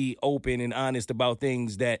really be open and honest about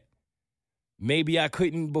things that maybe I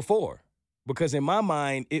couldn't before. Because in my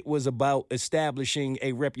mind, it was about establishing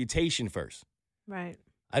a reputation first. Right.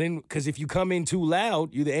 Because if you come in too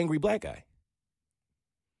loud, you're the angry black guy.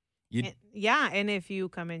 And if you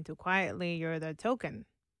come in too quietly, you're the token.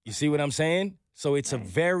 You see what I'm saying? So it's a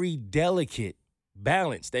very delicate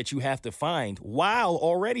balance that you have to find while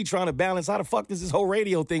already trying to balance how the fuck does this whole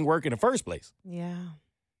radio thing work in the first place? Yeah.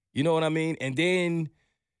 You know what I mean? And then,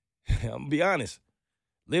 I'm going to be honest,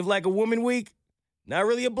 Live Like a Woman Week, not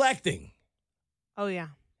really a black thing. Oh, yeah.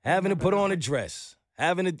 Having to put on a dress.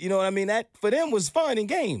 Having to, you know what I mean? That, for them, was fun and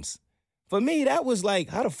games. For me, that was like,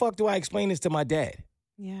 how the fuck do I explain this to my dad?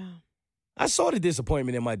 Yeah. I saw the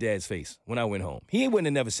disappointment in my dad's face when I went home. He wouldn't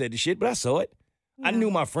have never said the shit, but I saw it. Yeah. I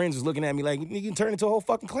knew my friends was looking at me like, you can turn into a whole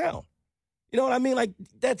fucking clown. You know what I mean? Like,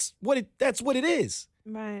 that's what it is.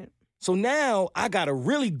 Right. So now I got to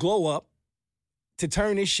really glow up to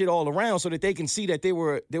turn this shit all around so that they can see that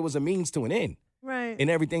there was a means to an end. Right. In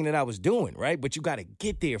everything that I was doing, right? But you got to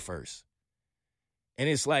get there first. And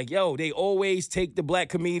it's like, yo, they always take the black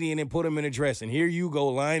comedian and put him in a dress. And here you go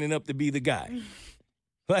lining up to be the guy.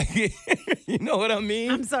 Like, you know what I mean?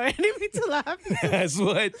 I'm sorry, I didn't mean to laugh. That's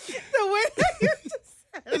what. The way that you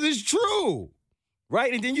just said it. This is true.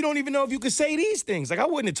 Right? And then you don't even know if you could say these things. Like, I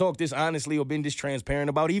wouldn't have talked this honestly or been this transparent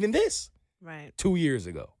about even this. Right. 2 years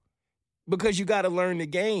ago. Because you got to learn the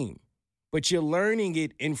game. But you're learning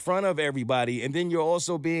it in front of everybody. And then you're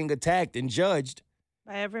also being attacked and judged.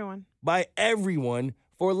 By everyone. By everyone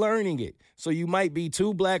for learning it. So you might be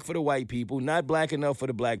too black for the white people, not black enough for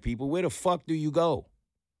the black people. Where the fuck do you go?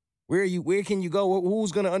 Where can you go?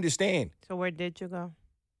 Who's going to understand? So where did you go?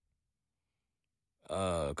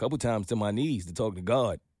 A couple times to my knees to talk to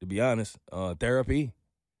God, to be honest. Therapy.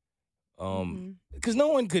 Because no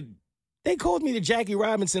one could. They called me the Jackie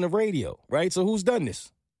Robinson of radio, right? So who's done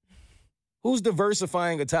this? Who's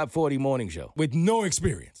diversifying a top 40 morning show with no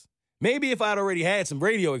experience? Maybe if I'd already had some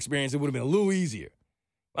radio experience, it would have been a little easier.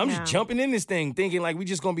 I'm just jumping in this thing thinking like we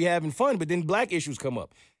just going to be having fun, but then black issues come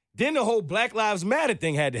up. Then the whole Black Lives Matter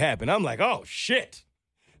thing had to happen. I'm like, oh, shit.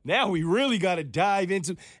 Now we really got to dive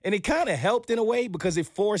into, and it kind of helped in a way because it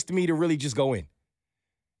forced me to really just go in.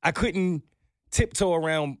 I couldn't tiptoe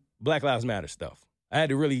around Black Lives Matter stuff. I had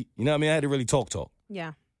to really, you know what I mean? I had to really talk.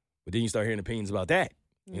 Yeah. But then you start hearing opinions about that.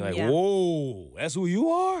 You're like, whoa, that's who you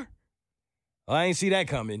are? I ain't see that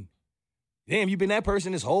coming. Damn, you been that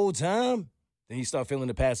person this whole time? Then you start feeling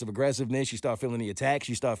the passive aggressiveness. You start feeling the attacks.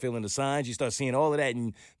 You start feeling the signs. You start seeing all of that.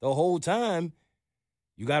 And the whole time,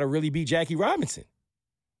 you got to really be Jackie Robinson.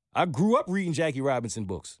 I grew up reading Jackie Robinson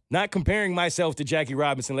books. Not comparing myself to Jackie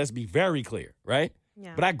Robinson, let's be very clear, right?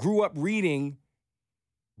 Yeah. But I grew up reading,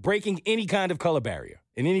 breaking any kind of color barrier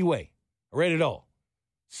in any way. I read it all.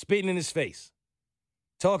 Spitting in his face.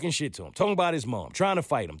 Talking shit to him. Talking about his mom. Trying to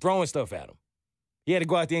fight him. Throwing stuff at him. He had to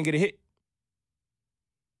go out there and get a hit.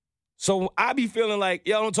 So I be feeling like,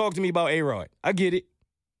 y'all don't talk to me about A-Rod. I get it.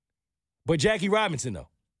 But Jackie Robinson, though.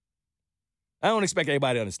 I don't expect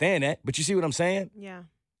everybody to understand that, but you see what I'm saying? Yeah.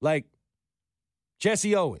 Like,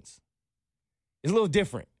 Jesse Owens. It's a little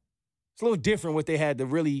different. It's a little different what they had to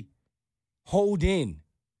really hold in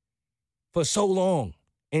for so long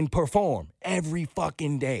and perform every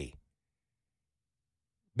fucking day.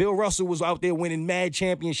 Bill Russell was out there winning mad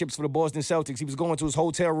championships for the Boston Celtics. He was going to his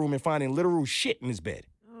hotel room and finding literal shit in his bed.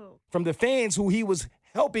 From the fans who he was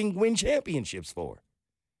helping win championships for.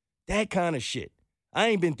 That kind of shit. I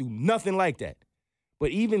ain't been through nothing like that.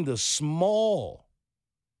 But even the small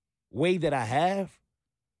way that I have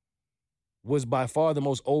was by far the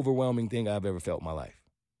most overwhelming thing I've ever felt in my life.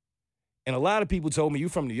 And a lot of people told me, you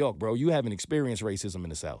from New York, bro. You haven't experienced racism in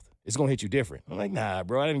the South. It's going to hit you different. I'm like, nah,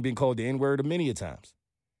 bro. I didn't been called the N-word many a times.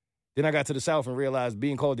 Then I got to the South and realized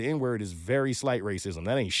being called the N-word is very slight racism.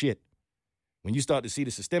 That ain't shit. When you start to see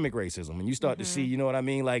the systemic racism, when you start to see, you know what I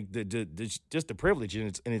mean, like just the privilege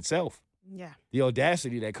in itself. Yeah. The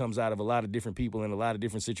audacity that comes out of a lot of different people in a lot of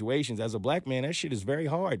different situations. As a black man, that shit is very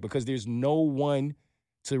hard because there's no one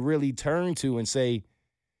to really turn to and say,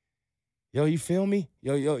 yo, you feel me?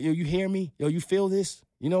 Yo, you hear me? Yo, you feel this?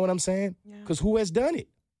 You know what I'm saying? Because who has done it?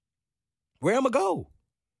 Where am I go?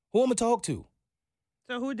 Who am I talk to?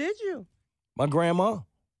 So who did you? My grandma.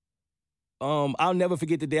 I'll never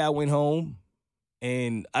forget the day I went home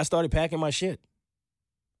and I started packing my shit.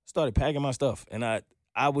 Started packing my stuff. And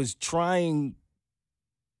I was trying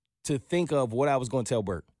to think of what I was going to tell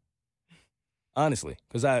Bert. Honestly.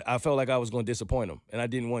 Because I felt like I was going to disappoint him. And I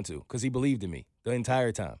didn't want to. Because he believed in me the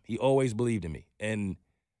entire time. He always believed in me. And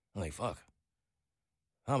I'm like, fuck.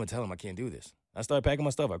 I'm going to tell him I can't do this. I started packing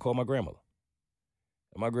my stuff. I called my grandmother.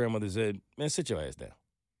 And my grandmother said, man, sit your ass down.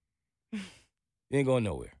 You ain't going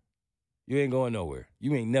nowhere. You ain't going nowhere.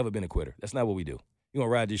 You ain't never been a quitter. That's not what we do. You're going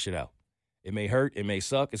to ride this shit out. It may hurt. It may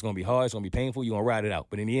suck. It's going to be hard. It's going to be painful. You're going to ride it out.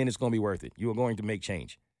 But in the end, it's going to be worth it. You are going to make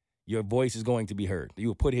change. Your voice is going to be heard. You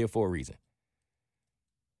were put here for a reason.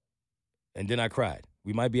 And then I cried.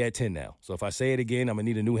 We might be at 10 now. So if I say it again, I'm going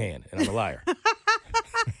to need a new hand. And I'm a liar.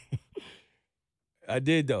 I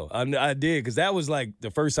did, though. I did, because that was like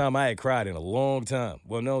the first time I had cried in a long time.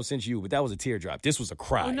 Well, no, since you, but that was a teardrop. This was a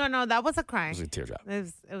cry. Oh, no, that was a cry. It was a teardrop.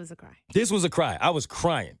 It was a cry. This was a cry. I was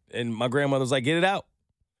crying. And my grandmother was like, get it out.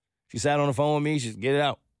 She sat on the phone with me. She said, get it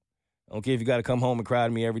out. I don't care if you got to come home and cry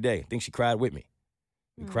to me every day. I think she cried with me.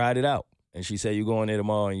 We cried it out. And she said, you go in there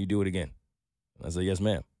tomorrow and you do it again. And I said, yes,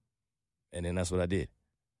 ma'am. And then that's what I did.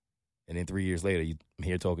 And then 3 years later, I'm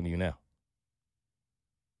here talking to you now.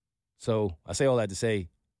 So I say all that to say,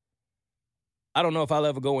 I don't know if I'll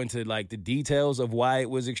ever go into like the details of why it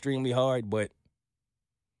was extremely hard, but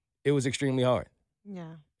it was extremely hard.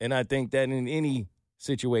 Yeah. And I think that in any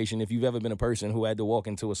situation, if you've ever been a person who had to walk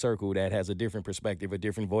into a circle that has a different perspective, a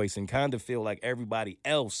different voice, and kind of feel like everybody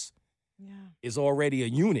else is already a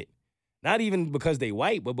unit, not even because they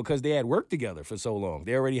white, but because they had worked together for so long.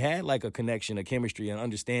 They already had like a connection, a chemistry, an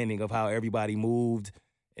understanding of how everybody moved.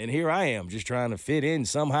 And here I am just trying to fit in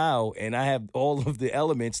somehow, and I have all of the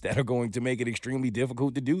elements that are going to make it extremely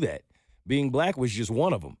difficult to do that. Being black was just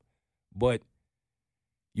one of them. But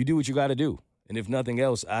you do what you got to do. And if nothing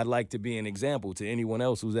else, I'd like to be an example to anyone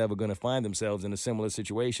else who's ever going to find themselves in a similar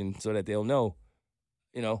situation so that they'll know,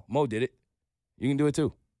 you know, Mo did it. You can do it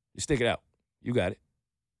too. Just stick it out. You got it.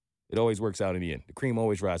 It always works out in the end. The cream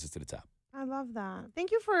always rises to the top. I love that.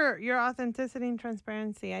 Thank you for your authenticity and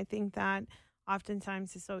transparency. I think that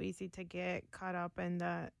oftentimes it's so easy to get caught up in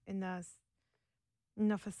the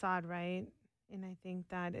facade, right? And I think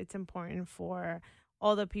that it's important for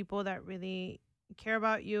all the people that really care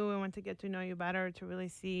about you and want to get to know you better to really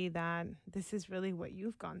see that this is really what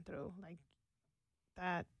you've gone through. Like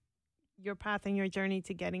that your path and your journey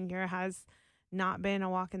to getting here has not been a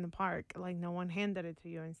walk in the park. Like no one handed it to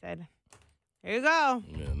you and said, here you go.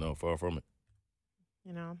 Yeah, no, far from it.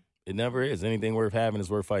 You know? It never is. Anything worth having is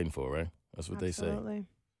worth fighting for, right? That's what they say. Absolutely.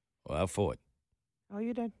 Well, I fought. Oh,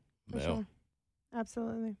 you did. For Well. sure.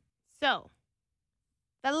 Absolutely. So,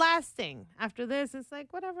 the last thing after this is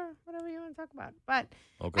like whatever you want to talk about. But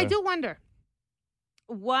Okay. I do wonder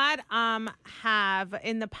what have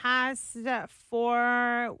in the past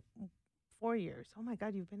 4 4 years. Oh my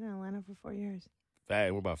God, you've been in Atlanta for 4 years.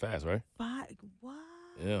 We're about fast, right? 5? What?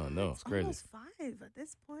 Yeah, I know. It's crazy. Almost 5 at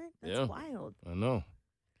this point. That's Yeah. wild. I know.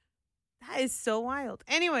 That is so wild.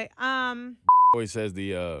 Anyway, Always says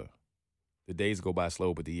the days go by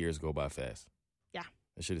slow, but the years go by fast. Yeah.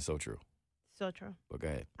 That shit is so true. So true. But go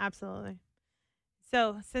ahead. Absolutely.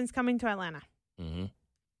 So, since coming to Atlanta, Mm-hmm.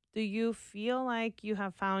 do you feel like you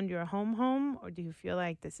have found your home, or do you feel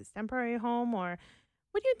like this is temporary home, or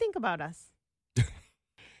what do you think about us?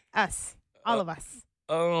 Us. All of us.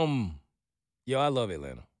 Yo, I love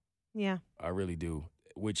Atlanta. Yeah. I really do,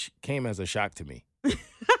 which came as a shock to me.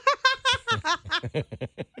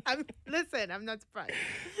 Listen, I'm not surprised.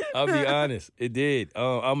 I'll be honest. It did.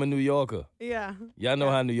 I'm a New Yorker. Yeah. Y'all know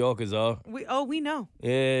how New Yorkers are. We know.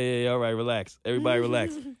 Yeah. All right, relax. Everybody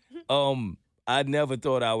relax. I never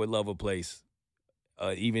thought I would love a place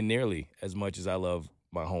even nearly as much as I love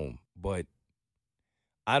my home. But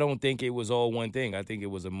I don't think it was all one thing. I think it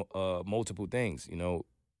was multiple things. You know,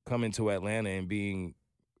 coming to Atlanta and being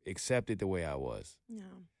accepted the way I was. Yeah.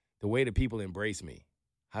 The way the people embrace me.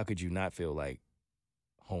 How could you not feel like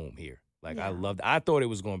home here? Like, Yeah. I loved it. I thought it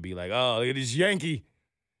was going to be like, oh, look at this Yankee.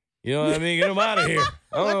 You know what I mean? Get him out of here.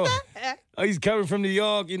 What the heck? Oh, he's coming from New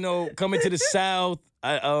York, you know, coming to the South.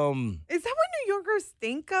 Is that what New Yorkers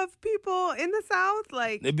think of people in the South?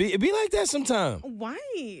 Like, It be like that sometimes. why?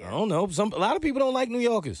 I don't know. A lot of people don't like New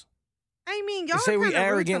Yorkers. I mean, They y'all say are we kinda rude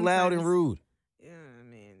arrogant, loud, and sometimes. rude. Yeah, I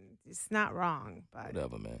mean, it's not wrong, but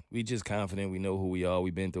Whatever, man. We just confident. We know who we are.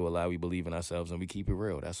 We've been through a lot. We believe in ourselves, and we keep it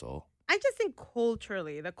real. That's all. I just think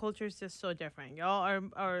culturally, the culture is just so different. Y'all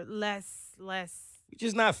are less. We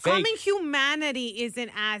just not fake. Common humanity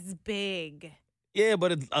isn't as big. Yeah,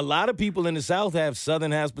 but a lot of people in the South have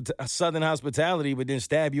southern hospitality, but then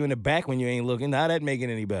stab you in the back when you ain't looking. How that make it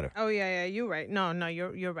any better? Oh yeah, you're right. No,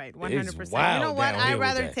 you're right. 100%. You wild know what? down here I'd with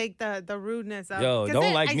rather that. take the rudeness of. Yo, 'cause don't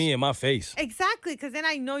then like me in my face. Exactly, because then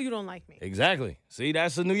I know you don't like me. Exactly. See,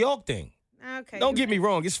 that's a New York thing. Okay. Don't you're get me right.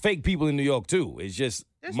 wrong. It's fake people in New York, too. It's just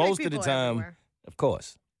There's most fake of the people time, everywhere. of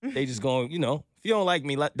course, they just going, you know, if you don't like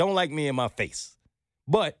me, don't like me in my face.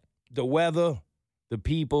 But the weather, the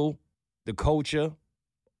people, the culture,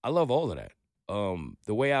 I love all of that.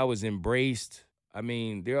 The way I was embraced, I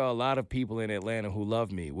mean, there are a lot of people in Atlanta who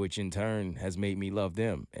love me, which in turn has made me love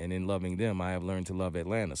them. And in loving them, I have learned to love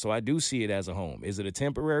Atlanta. So I do see it as a home. Is it a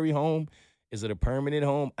temporary home? Is it a permanent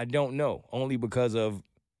home? I don't know, only because of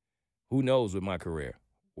who knows with my career,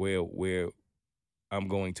 where I'm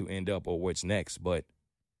going to end up or what's next. But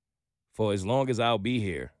for as long as I'll be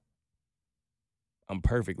here, I'm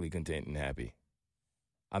perfectly content and happy.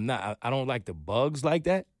 I don't like the bugs like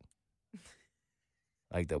that.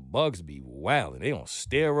 Like, the bugs be wild, and they on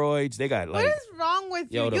steroids. They got, like... What is wrong with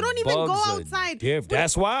you? Yo, the You don't even go bugs are outside.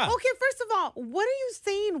 That's why. Okay, first of all, what are you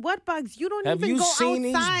saying? What bugs? You don't Have even you go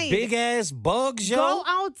seen outside. these big-ass bugs, yo? Go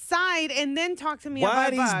outside and then talk to me Why about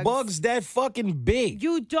are these bugs that fucking big?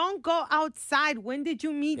 You don't go outside. When did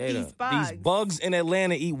you meet these bugs? These bugs in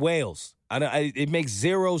Atlanta eat whales. It makes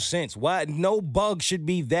zero sense. Why? No bug should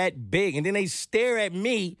be that big. And then they stare at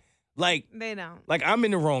me like... They don't. Like I'm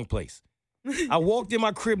in the wrong place. I walked in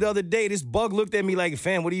my crib the other day. This bug looked at me like,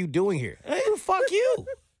 fam, what are you doing here? Hey, fuck you.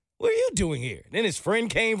 What are you doing here? Then his friend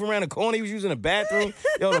came from around the corner. He was using the bathroom.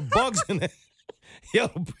 Yo, the bugs in the... Yo,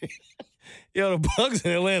 the bugs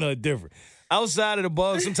in Atlanta are different. Outside of the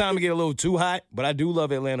bugs, sometimes it get a little too hot, but I do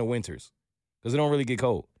love Atlanta winters because it don't really get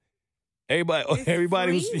cold.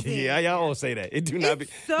 Everybody who's y'all all say that. It do not be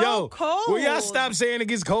so cold. Will y'all stop saying it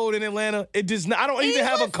gets cold in Atlanta? It does not. I don't even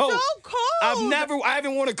have a coat. So cold. I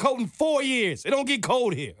haven't worn a coat in 4 years. It don't get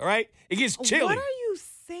cold here, all right? It gets chilly. What are you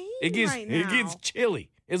saying It gets right now? it gets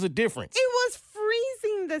chilly. There's a difference. It was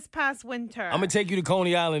freezing this past winter. I'm gonna take you to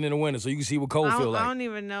Coney Island in the winter so you can see what cold feel like. I don't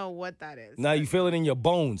even know what that is. Now you feel it in your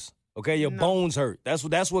bones. Okay, your bones hurt. That's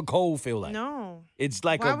what cold feel like. No. It's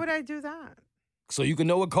like Why would I do that? So you can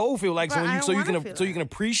know what cold feel like. But I don't so you wanna can feel you can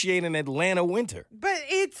appreciate an Atlanta winter. But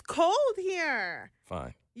it's cold here.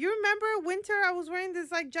 Fine. You remember winter? I was wearing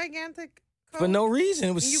this like gigantic coat. For no reason.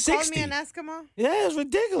 It was You 60. called me an Eskimo? Yeah, it's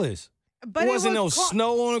ridiculous. But There wasn't no was cold.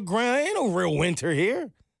 snow on the ground. Ain't no real winter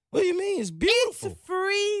here. What do you mean? It's beautiful. It's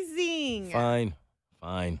freezing. Fine.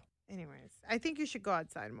 Anyways, I think you should go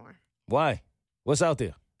outside more. Why? What's out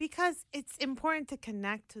there? Because it's important to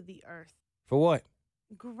connect to the earth. For what?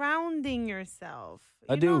 Grounding yourself.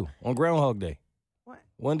 I do on Groundhog Day. What?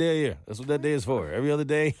 One day a year. That's what that day is for. Every other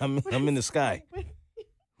day, I'm in the sky.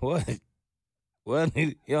 What? What?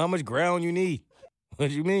 How much ground you need? What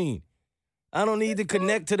do you mean? I don't need to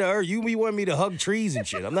connect to the earth. You want me to hug trees and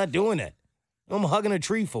shit. I'm not doing that. I'm hugging a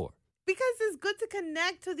tree for. Because it's good to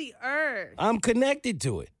connect to the earth. I'm connected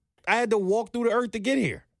to it. I had to walk through the earth to get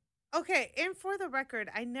here. Okay, and for the record,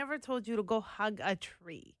 I never told you to go hug a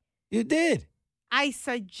tree. You did. I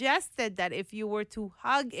suggested that if you were to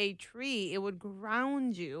hug a tree, it would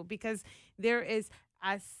ground you because there is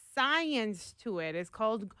a science to it. It's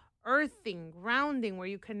called earthing, grounding, where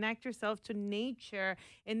you connect yourself to nature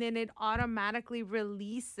and then it automatically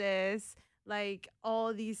releases like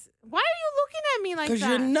all these. Why are you looking at me like that? Because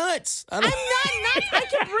you're nuts. I'm not nuts. I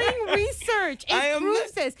can bring research. I It am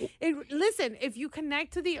proves this. Listen, if you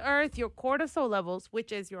connect to the earth, your cortisol levels,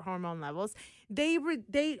 which is your hormone levels, they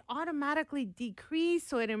automatically decrease,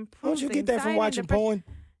 so it improves. Don't you get that from watching porn?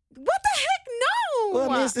 What the heck? No. Well,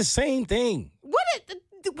 I mean, it's the same thing. How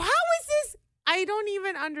is this? I don't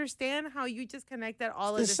even understand how you just connected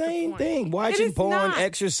all of The this same to porn. thing. Watching porn, not.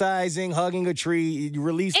 Exercising, hugging a tree, you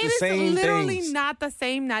release the same It is literally things. not the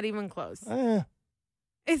same, not even close.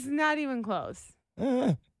 It's not even close.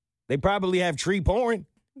 They probably have tree porn.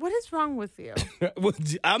 What is wrong with you?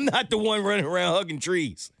 I'm not the one running around hugging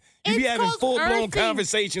trees. You be It's having called full-blown earthing,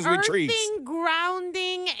 conversations with trees.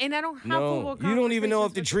 Grounding, and I don't have No, you don't even know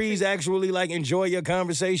if the trees actually like enjoy your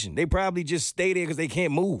conversation. They probably just stay there because they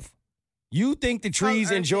can't move. You think the trees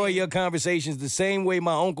enjoy your conversations the same way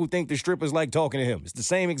my uncle think the strippers like talking to him. It's the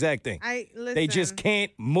same exact thing. They just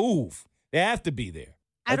can't move. They have to be there.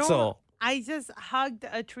 That's all. I just hugged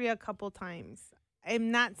a tree a couple times.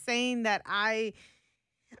 I'm not saying that I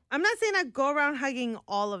go around hugging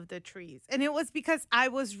all of the trees. And it was because I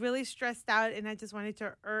was really stressed out and I just wanted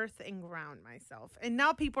to earth and ground myself. And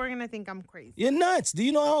now people are going to think I'm crazy. You're nuts. Do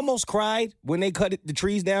you know I almost cried when they cut the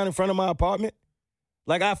trees down in front of my apartment?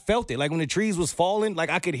 Like, I felt it. Like, when the trees was falling, like,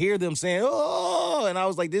 I could hear them saying, oh, and I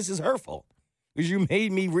was like, this is her fault. Because you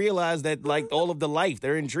made me realize that, like, all of the life,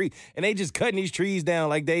 they're in trees. And they just cutting these trees down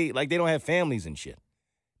like they don't have families and shit.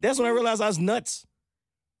 That's when I realized I was nuts.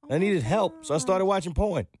 I needed help, so I started watching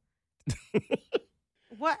porn.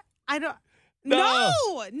 What? I don't... No.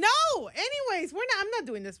 No. Anyways, I'm not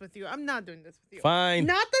doing this with you. I'm not doing this with you. Fine.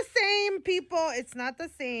 Not the same, people. It's not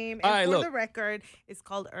the same. All And right, for look. the record, it's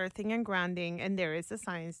called earthing and grounding, and there is a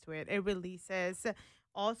science to it. It releases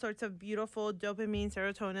all sorts of beautiful dopamine,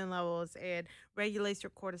 serotonin levels. It regulates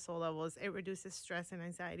your cortisol levels. It reduces stress and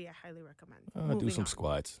anxiety. I highly recommend. I'll do Moving some on.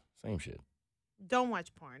 squats. Same shit. Don't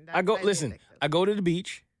watch porn. I go addictive. to the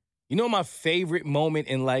beach. You know my favorite moment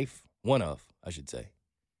in life? One of, I should say.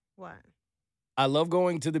 What? I love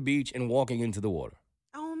going to the beach and walking into the water.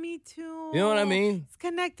 Oh, me too. You know what I mean? It's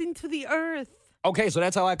connecting to the earth. Okay, so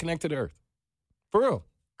that's how I connect to the earth. For real.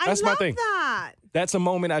 That's I love my thing. that. That's a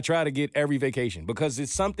moment I try to get every vacation because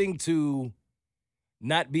it's something to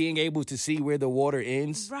not being able to see where the water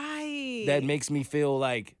ends. Right. That makes me feel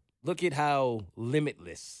like, look at how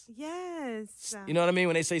limitless. Yes. You know what I mean?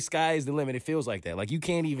 When they say sky is the limit, it feels like that. Like you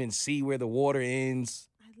can't even see where the water ends.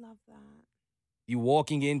 I love that. You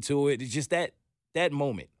walking into it. It's just that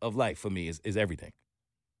moment of life for me is everything.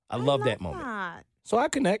 I love that moment. That. So I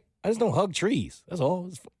connect. I just don't hug trees. That's all.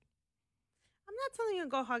 I'm not telling you to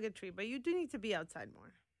go hug a tree, but you do need to be outside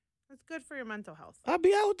more. It's good for your mental health. I'll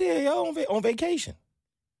be out there, yo, on vacation.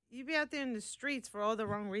 You be out there in the streets for all the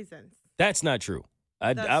wrong reasons. That's not true.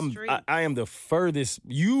 I streets. am the furthest.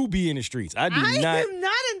 You be in the streets. I am not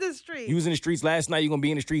in the streets. You was in the streets last night. You're going to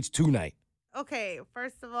be in the streets tonight. Okay,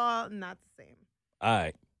 first of all, not the same. All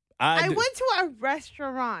right. I went to a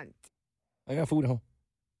restaurant. I got food at home.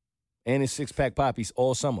 And it's six-pack poppies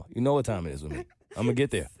all summer. You know what time it is with me. I'm going to get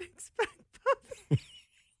there. Six-pack puppies.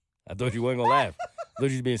 I thought you weren't going to laugh. I thought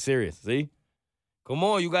you was being serious. See? Come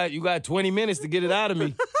on. You got 20 minutes to get it out of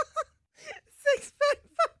me. Six-pack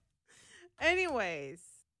puppies. Anyways,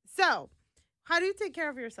 so how do you take care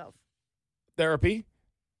of yourself? Therapy.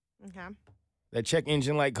 Okay. That check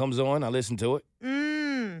engine light comes on. I listen to it.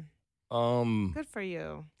 Good for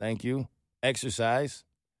you. Thank you. Exercise.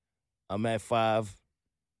 I'm at 5,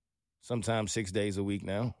 sometimes 6 days a week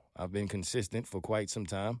now. I've been consistent for quite some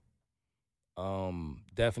time.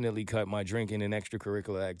 Definitely cut my drinking and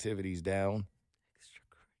extracurricular activities down.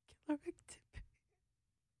 Extracurricular activity.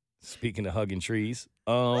 Speaking of hugging trees.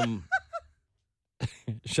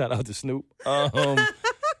 Shout out to Snoop.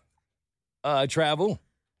 Travel.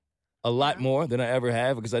 A lot more than I ever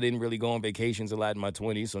have because I didn't really go on vacations a lot in my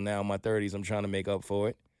 20s. So now in my 30s, I'm trying to make up for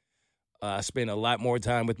it. I spend a lot more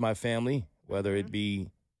time with my family, whether it be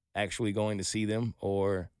actually going to see them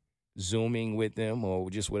or Zooming with them or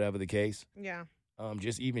just whatever the case. Yeah.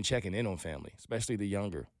 Just even checking in on family, especially the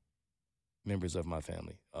younger members of my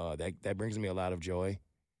family. That brings me a lot of joy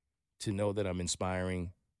to know that I'm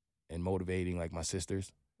inspiring and motivating like my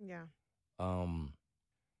sisters. Yeah.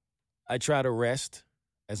 I try to rest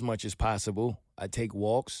as much as possible. I take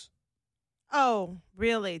walks. Oh,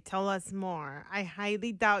 really? Tell us more. I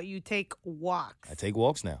highly doubt you take walks. I take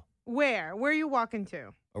walks now. Where? Where are you walking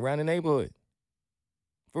to? Around the neighborhood.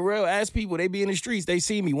 For real, ask people. They be in the streets. They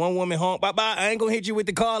see me. One woman honk, bye-bye. I ain't gonna hit you with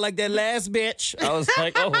the car like that last bitch. I was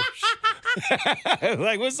like, oh,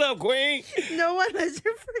 like, what's up, queen? No one lets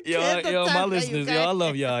you forget Yo, my listeners, yo, I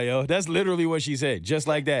love y'all, yo. That's literally what she said, just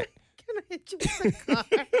like that. Can I hit you with the car?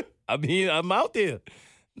 I mean, I'm out there.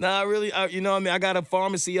 Nah, really, you know what I mean? I got a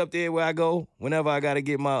pharmacy up there where I go whenever I got to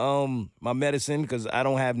get my my medicine because I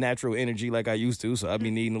don't have natural energy like I used to, so I be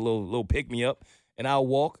needing a little pick-me-up, and I'll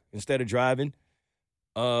walk instead of driving.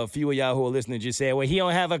 A few of y'all who are listening just said, well, he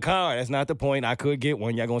don't have a car. That's not the point. I could get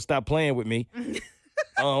one. Y'all gonna stop playing with me. You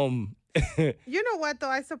know what, though?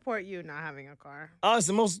 I support you not having a car. Oh, it's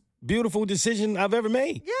the most beautiful decision I've ever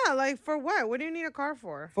made. Yeah, like for what? What do you need a car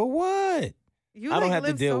for? For what? You I don't like, have to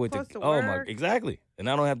live deal so with close the to oh my work. exactly. And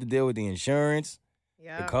I don't have to deal with the insurance,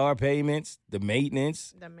 the car payments, the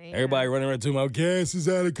maintenance. Everybody running around talking about gas is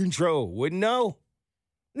out of control. Wouldn't know.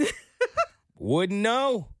 Wouldn't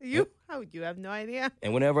know. You have no idea.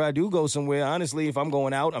 And whenever I do go somewhere, honestly, if I'm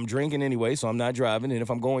going out, I'm drinking anyway, so I'm not driving. And if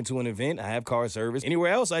I'm going to an event, I have car service.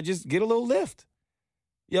 Anywhere else, I just get a little lift.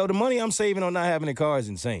 Yo, the money I'm saving on not having a car is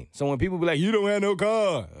insane. So when people be like, you don't have no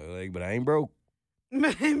car, I'm like, but I ain't broke.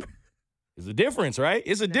 It's a difference, right?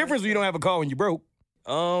 It's a difference when you don't have a car when you're broke.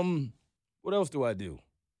 What else do I do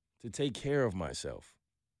to take care of myself?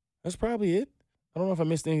 That's probably it. I don't know if I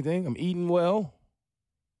missed anything. I'm eating well,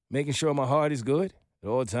 making sure my heart is good at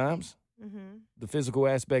all times. Mm-hmm. The physical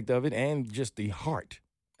aspect of it and just the heart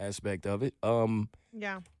aspect of it.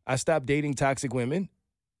 Yeah. I stopped dating toxic women.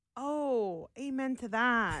 Oh, amen to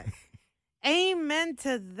that. Amen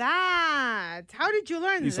to that. How did you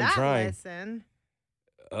learn At least I'm that trying. lesson?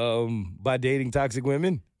 By dating toxic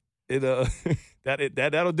women,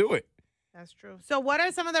 that'll do it. That's true. So what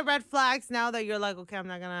are some of the red flags now that you're like, okay,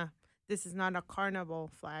 this is not a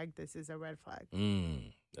carnival flag. This is a red flag.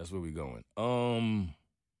 That's where we're going.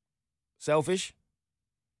 Selfish.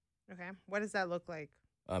 Okay. What does that look like?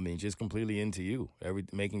 I mean, just completely into you.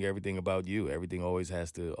 Making everything about you. Everything always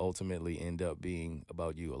has to ultimately end up being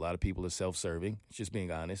about you. A lot of people are self-serving. It's just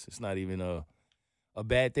being honest. It's not even a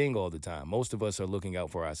bad thing all the time. Most of us are looking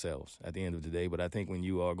out for ourselves at the end of the day. But I think when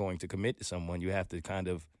you are going to commit to someone, you have to kind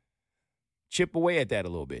of chip away at that a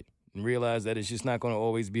little bit and realize that it's just not going to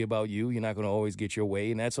always be about you. You're not going to always get your way,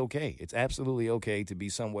 and that's okay. It's absolutely okay to be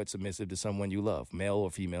somewhat submissive to someone you love, male or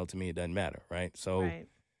female. To me, it doesn't matter, right? So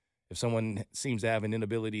if someone seems to have an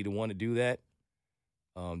inability to want to do that,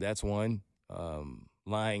 that's one.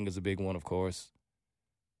 Lying is a big one, of course.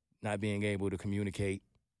 Not being able to communicate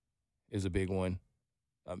is a big one.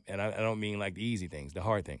 And I don't mean like the easy things, the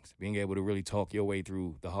hard things. Being able to really talk your way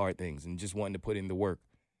through the hard things and just wanting to put in the work.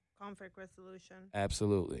 Conflict resolution.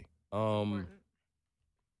 Absolutely. Important.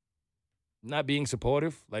 Not being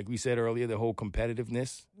supportive, like we said earlier, the whole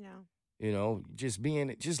competitiveness. Yeah. You know, just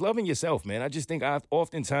loving yourself, man. I just think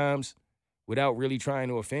oftentimes, without really trying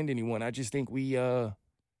to offend anyone, I just think a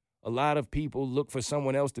lot of people look for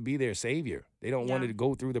someone else to be their savior. They don't want to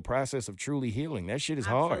go through the process of truly healing. That shit is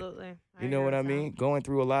hard. Absolutely. You know what I mean? Going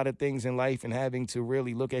through a lot of things in life and having to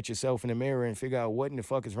really look at yourself in the mirror and figure out what in the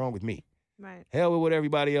fuck is wrong with me. Right. Hell with what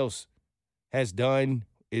everybody else has done,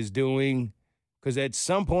 is doing. Because at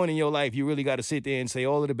some point in your life, you really got to sit there and say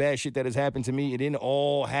all of the bad shit that has happened to me, it didn't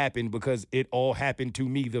all happen because it all happened to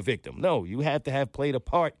me, the victim. No, you have to have played a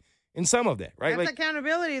part in some of that, right? That's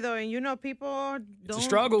accountability, though, and people don't. It's a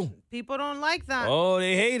struggle. People don't like that. Oh,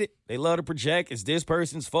 they hate it. They love to project. It's this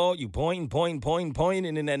person's fault. You point,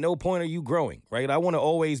 and then at no point are you growing, right? I want to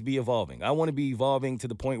always be evolving. I want to be evolving to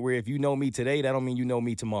the point where if you know me today, that don't mean you know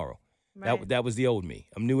me tomorrow. Right. That was the old me.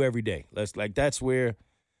 I'm new every day. That's where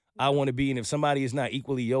I want to be. And if somebody is not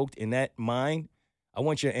equally yoked in that mind, I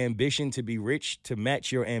want your ambition to be rich to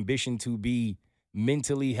match your ambition to be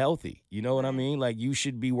mentally healthy. You know what I mean? Like, you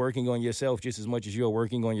should be working on yourself just as much as you're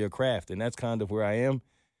working on your craft. And that's kind of where I am.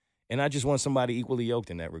 And I just want somebody equally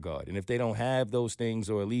yoked in that regard. And if they don't have those things,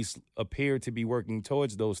 or at least appear to be working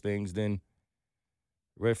towards those things, then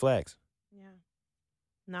red flags. Yeah.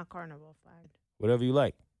 Not carnival flag. Whatever you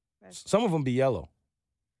like. Some of them be yellow.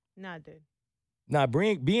 Nah, dude. Nah,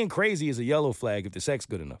 being crazy is a yellow flag if the sex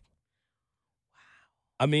good enough. Wow.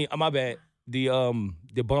 I mean, my bad. The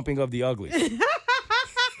bumping of the ugly.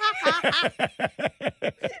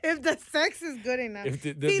 If the sex is good enough. If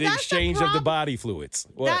the exchange of the body fluids.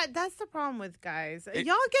 That's the problem with guys.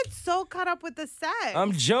 Y'all get so caught up with the sex.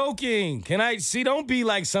 I'm joking. Don't be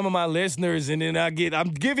like some of my listeners and then I'm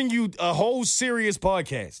giving you a whole serious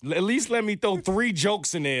podcast. At least let me throw 3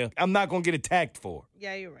 jokes in there I'm not going to get attacked for.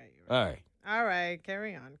 Yeah, you're right. All right. All right.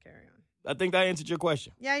 Carry on. I think I answered your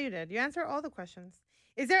question. Yeah, you did. You answered all the questions.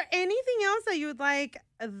 Is there anything else that you'd like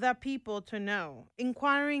the people to know?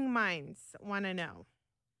 Inquiring minds want to know.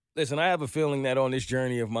 Listen, I have a feeling that on this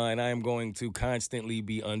journey of mine, I am going to constantly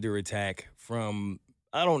be under attack from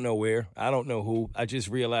I don't know where, I don't know who. I just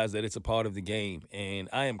realized that it's a part of the game, and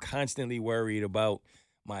I am constantly worried about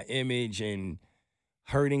my image and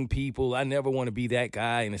hurting people. I never want to be that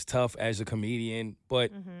guy, and it's tough as a comedian.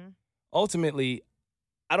 But ultimately,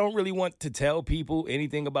 I don't really want to tell people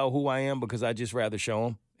anything about who I am because I just rather show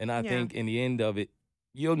them. And I think in the end of it,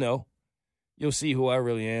 you'll know. You'll see who I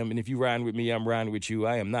really am. And if you riding with me, I'm riding with you.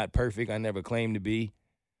 I am not perfect. I never claimed to be.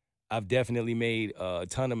 I've definitely made a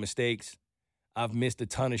ton of mistakes. I've missed a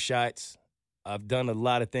ton of shots. I've done a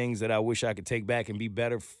lot of things that I wish I could take back and be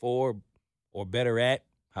better for or better at.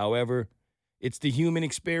 However, it's the human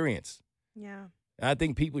experience. Yeah. And I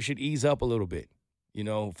think people should ease up a little bit. You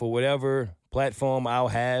know, for whatever platform I'll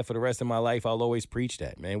have for the rest of my life, I'll always preach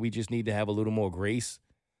that, man. We just need to have a little more grace,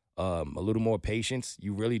 a little more patience.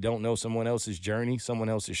 You really don't know someone else's journey, someone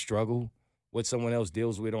else's struggle, what someone else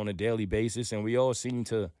deals with on a daily basis. And we all seem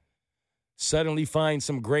to suddenly find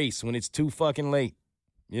some grace when it's too fucking late.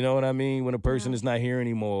 You know what I mean? When a person is not here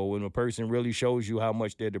anymore, when a person really shows you how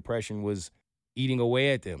much their depression was eating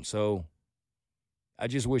away at them. So I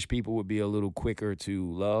just wish people would be a little quicker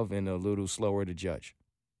to love and a little slower to judge.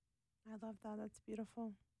 I love that. That's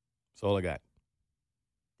beautiful. That's all I got.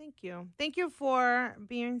 Thank you. Thank you for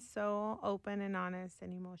being so open and honest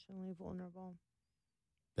and emotionally vulnerable.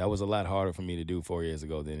 That was a lot harder for me to do 4 years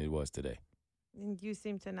ago than it was today. And you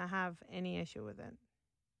seem to not have any issue with it.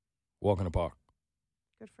 Walk in the park.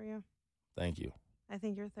 Good for you. Thank you. I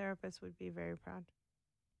think your therapist would be very proud.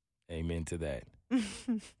 Amen to that.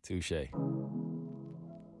 Touche.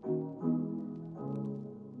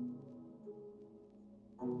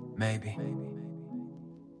 Maybe.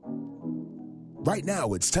 Right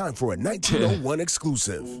now, it's time for a 1901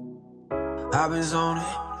 exclusive. I've been zoning,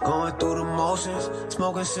 going through the motions,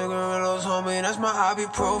 smoking cigarillos, homie, that's my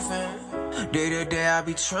ibuprofen. Day to day, I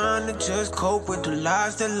be trying to just cope with the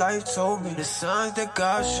lies that life told me, the signs that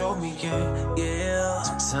God showed me, yeah.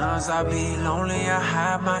 Sometimes I be lonely, I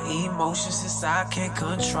hide my emotions since I can't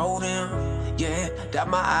control them. Yeah, that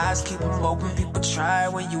my eyes keep them open, people try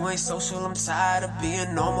when you ain't social, I'm tired of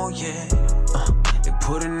being normal, yeah. They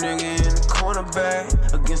put a nigga in the corner back.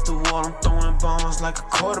 Against the wall, I'm throwing bombs like a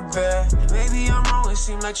quarterback. Maybe I'm wrong, it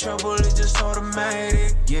seems like trouble is just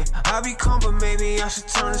automatic. Yeah, I be calm, but maybe I should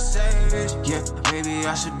turn to savage. Yeah, maybe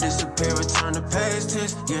I should disappear, return to past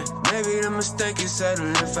tense. Yeah, maybe the mistake is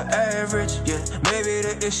settling for average. Yeah, maybe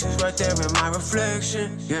the issue's right there in my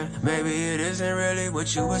reflection. Yeah, maybe it isn't really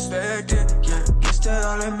what you expected. Yeah, guess that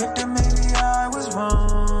I'll admit that maybe I was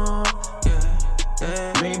wrong.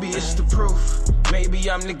 Maybe it's the proof, maybe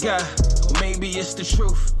I'm the guy, or maybe it's the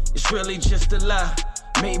truth, it's really just a lie.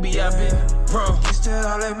 Maybe I've been wrong. Instead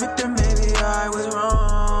I'll admit that maybe I was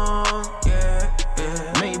wrong.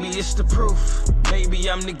 Maybe it's the proof, maybe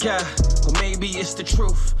I'm the guy, or maybe it's the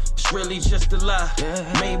truth, it's really just a lie.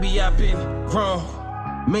 Maybe I've been wrong.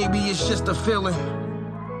 Maybe it's just a feeling,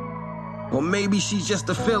 or maybe she's just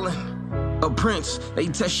a feeling. A prince, they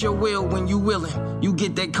test your will when you willing. You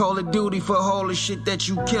get that Call of Duty for all the shit that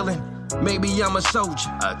you killing. Maybe I'm a soldier,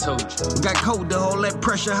 I told you. Got cold to all that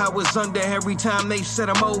pressure I was under every time they said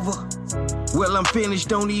I'm over. Well, I'm finished,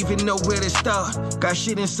 don't even know where to start. Got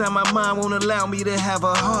shit inside my mind, won't allow me to have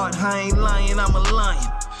a heart. I ain't lying, I'm a lion.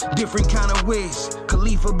 Different kind of ways,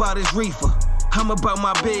 Khalifa about his reefer. I'm about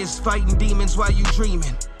my biz, fighting demons while you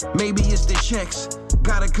dreaming. Maybe it's the checks.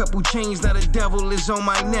 Got a couple chains, now the devil is on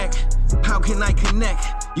my neck. How can I connect?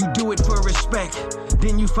 You do it for respect.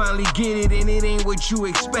 Then you finally get it and it ain't what you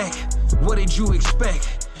expect. What did you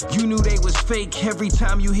expect? You knew they was fake. Every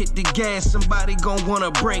time you hit the gas, somebody gon' wanna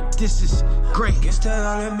break. This is great. Guess that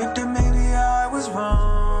I'll admit that maybe I was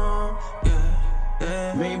wrong.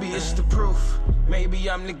 Maybe it's the proof, maybe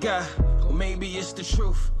I'm the guy, or maybe it's the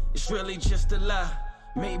truth, it's really just a lie.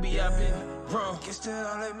 Maybe I've been wrong. Guess that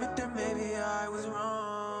I'll admit that maybe I was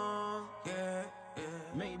wrong.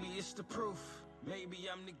 Maybe it's the proof, maybe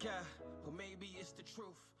I'm the guy, or maybe it's the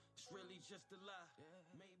truth, it's really just a lie.